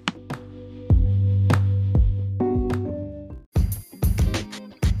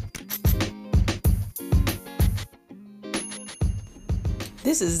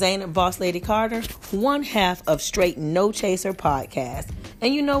 This is Zainab Boss Lady Carter, one half of Straight No Chaser podcast.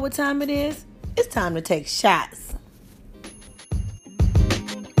 And you know what time it is? It's time to take shots.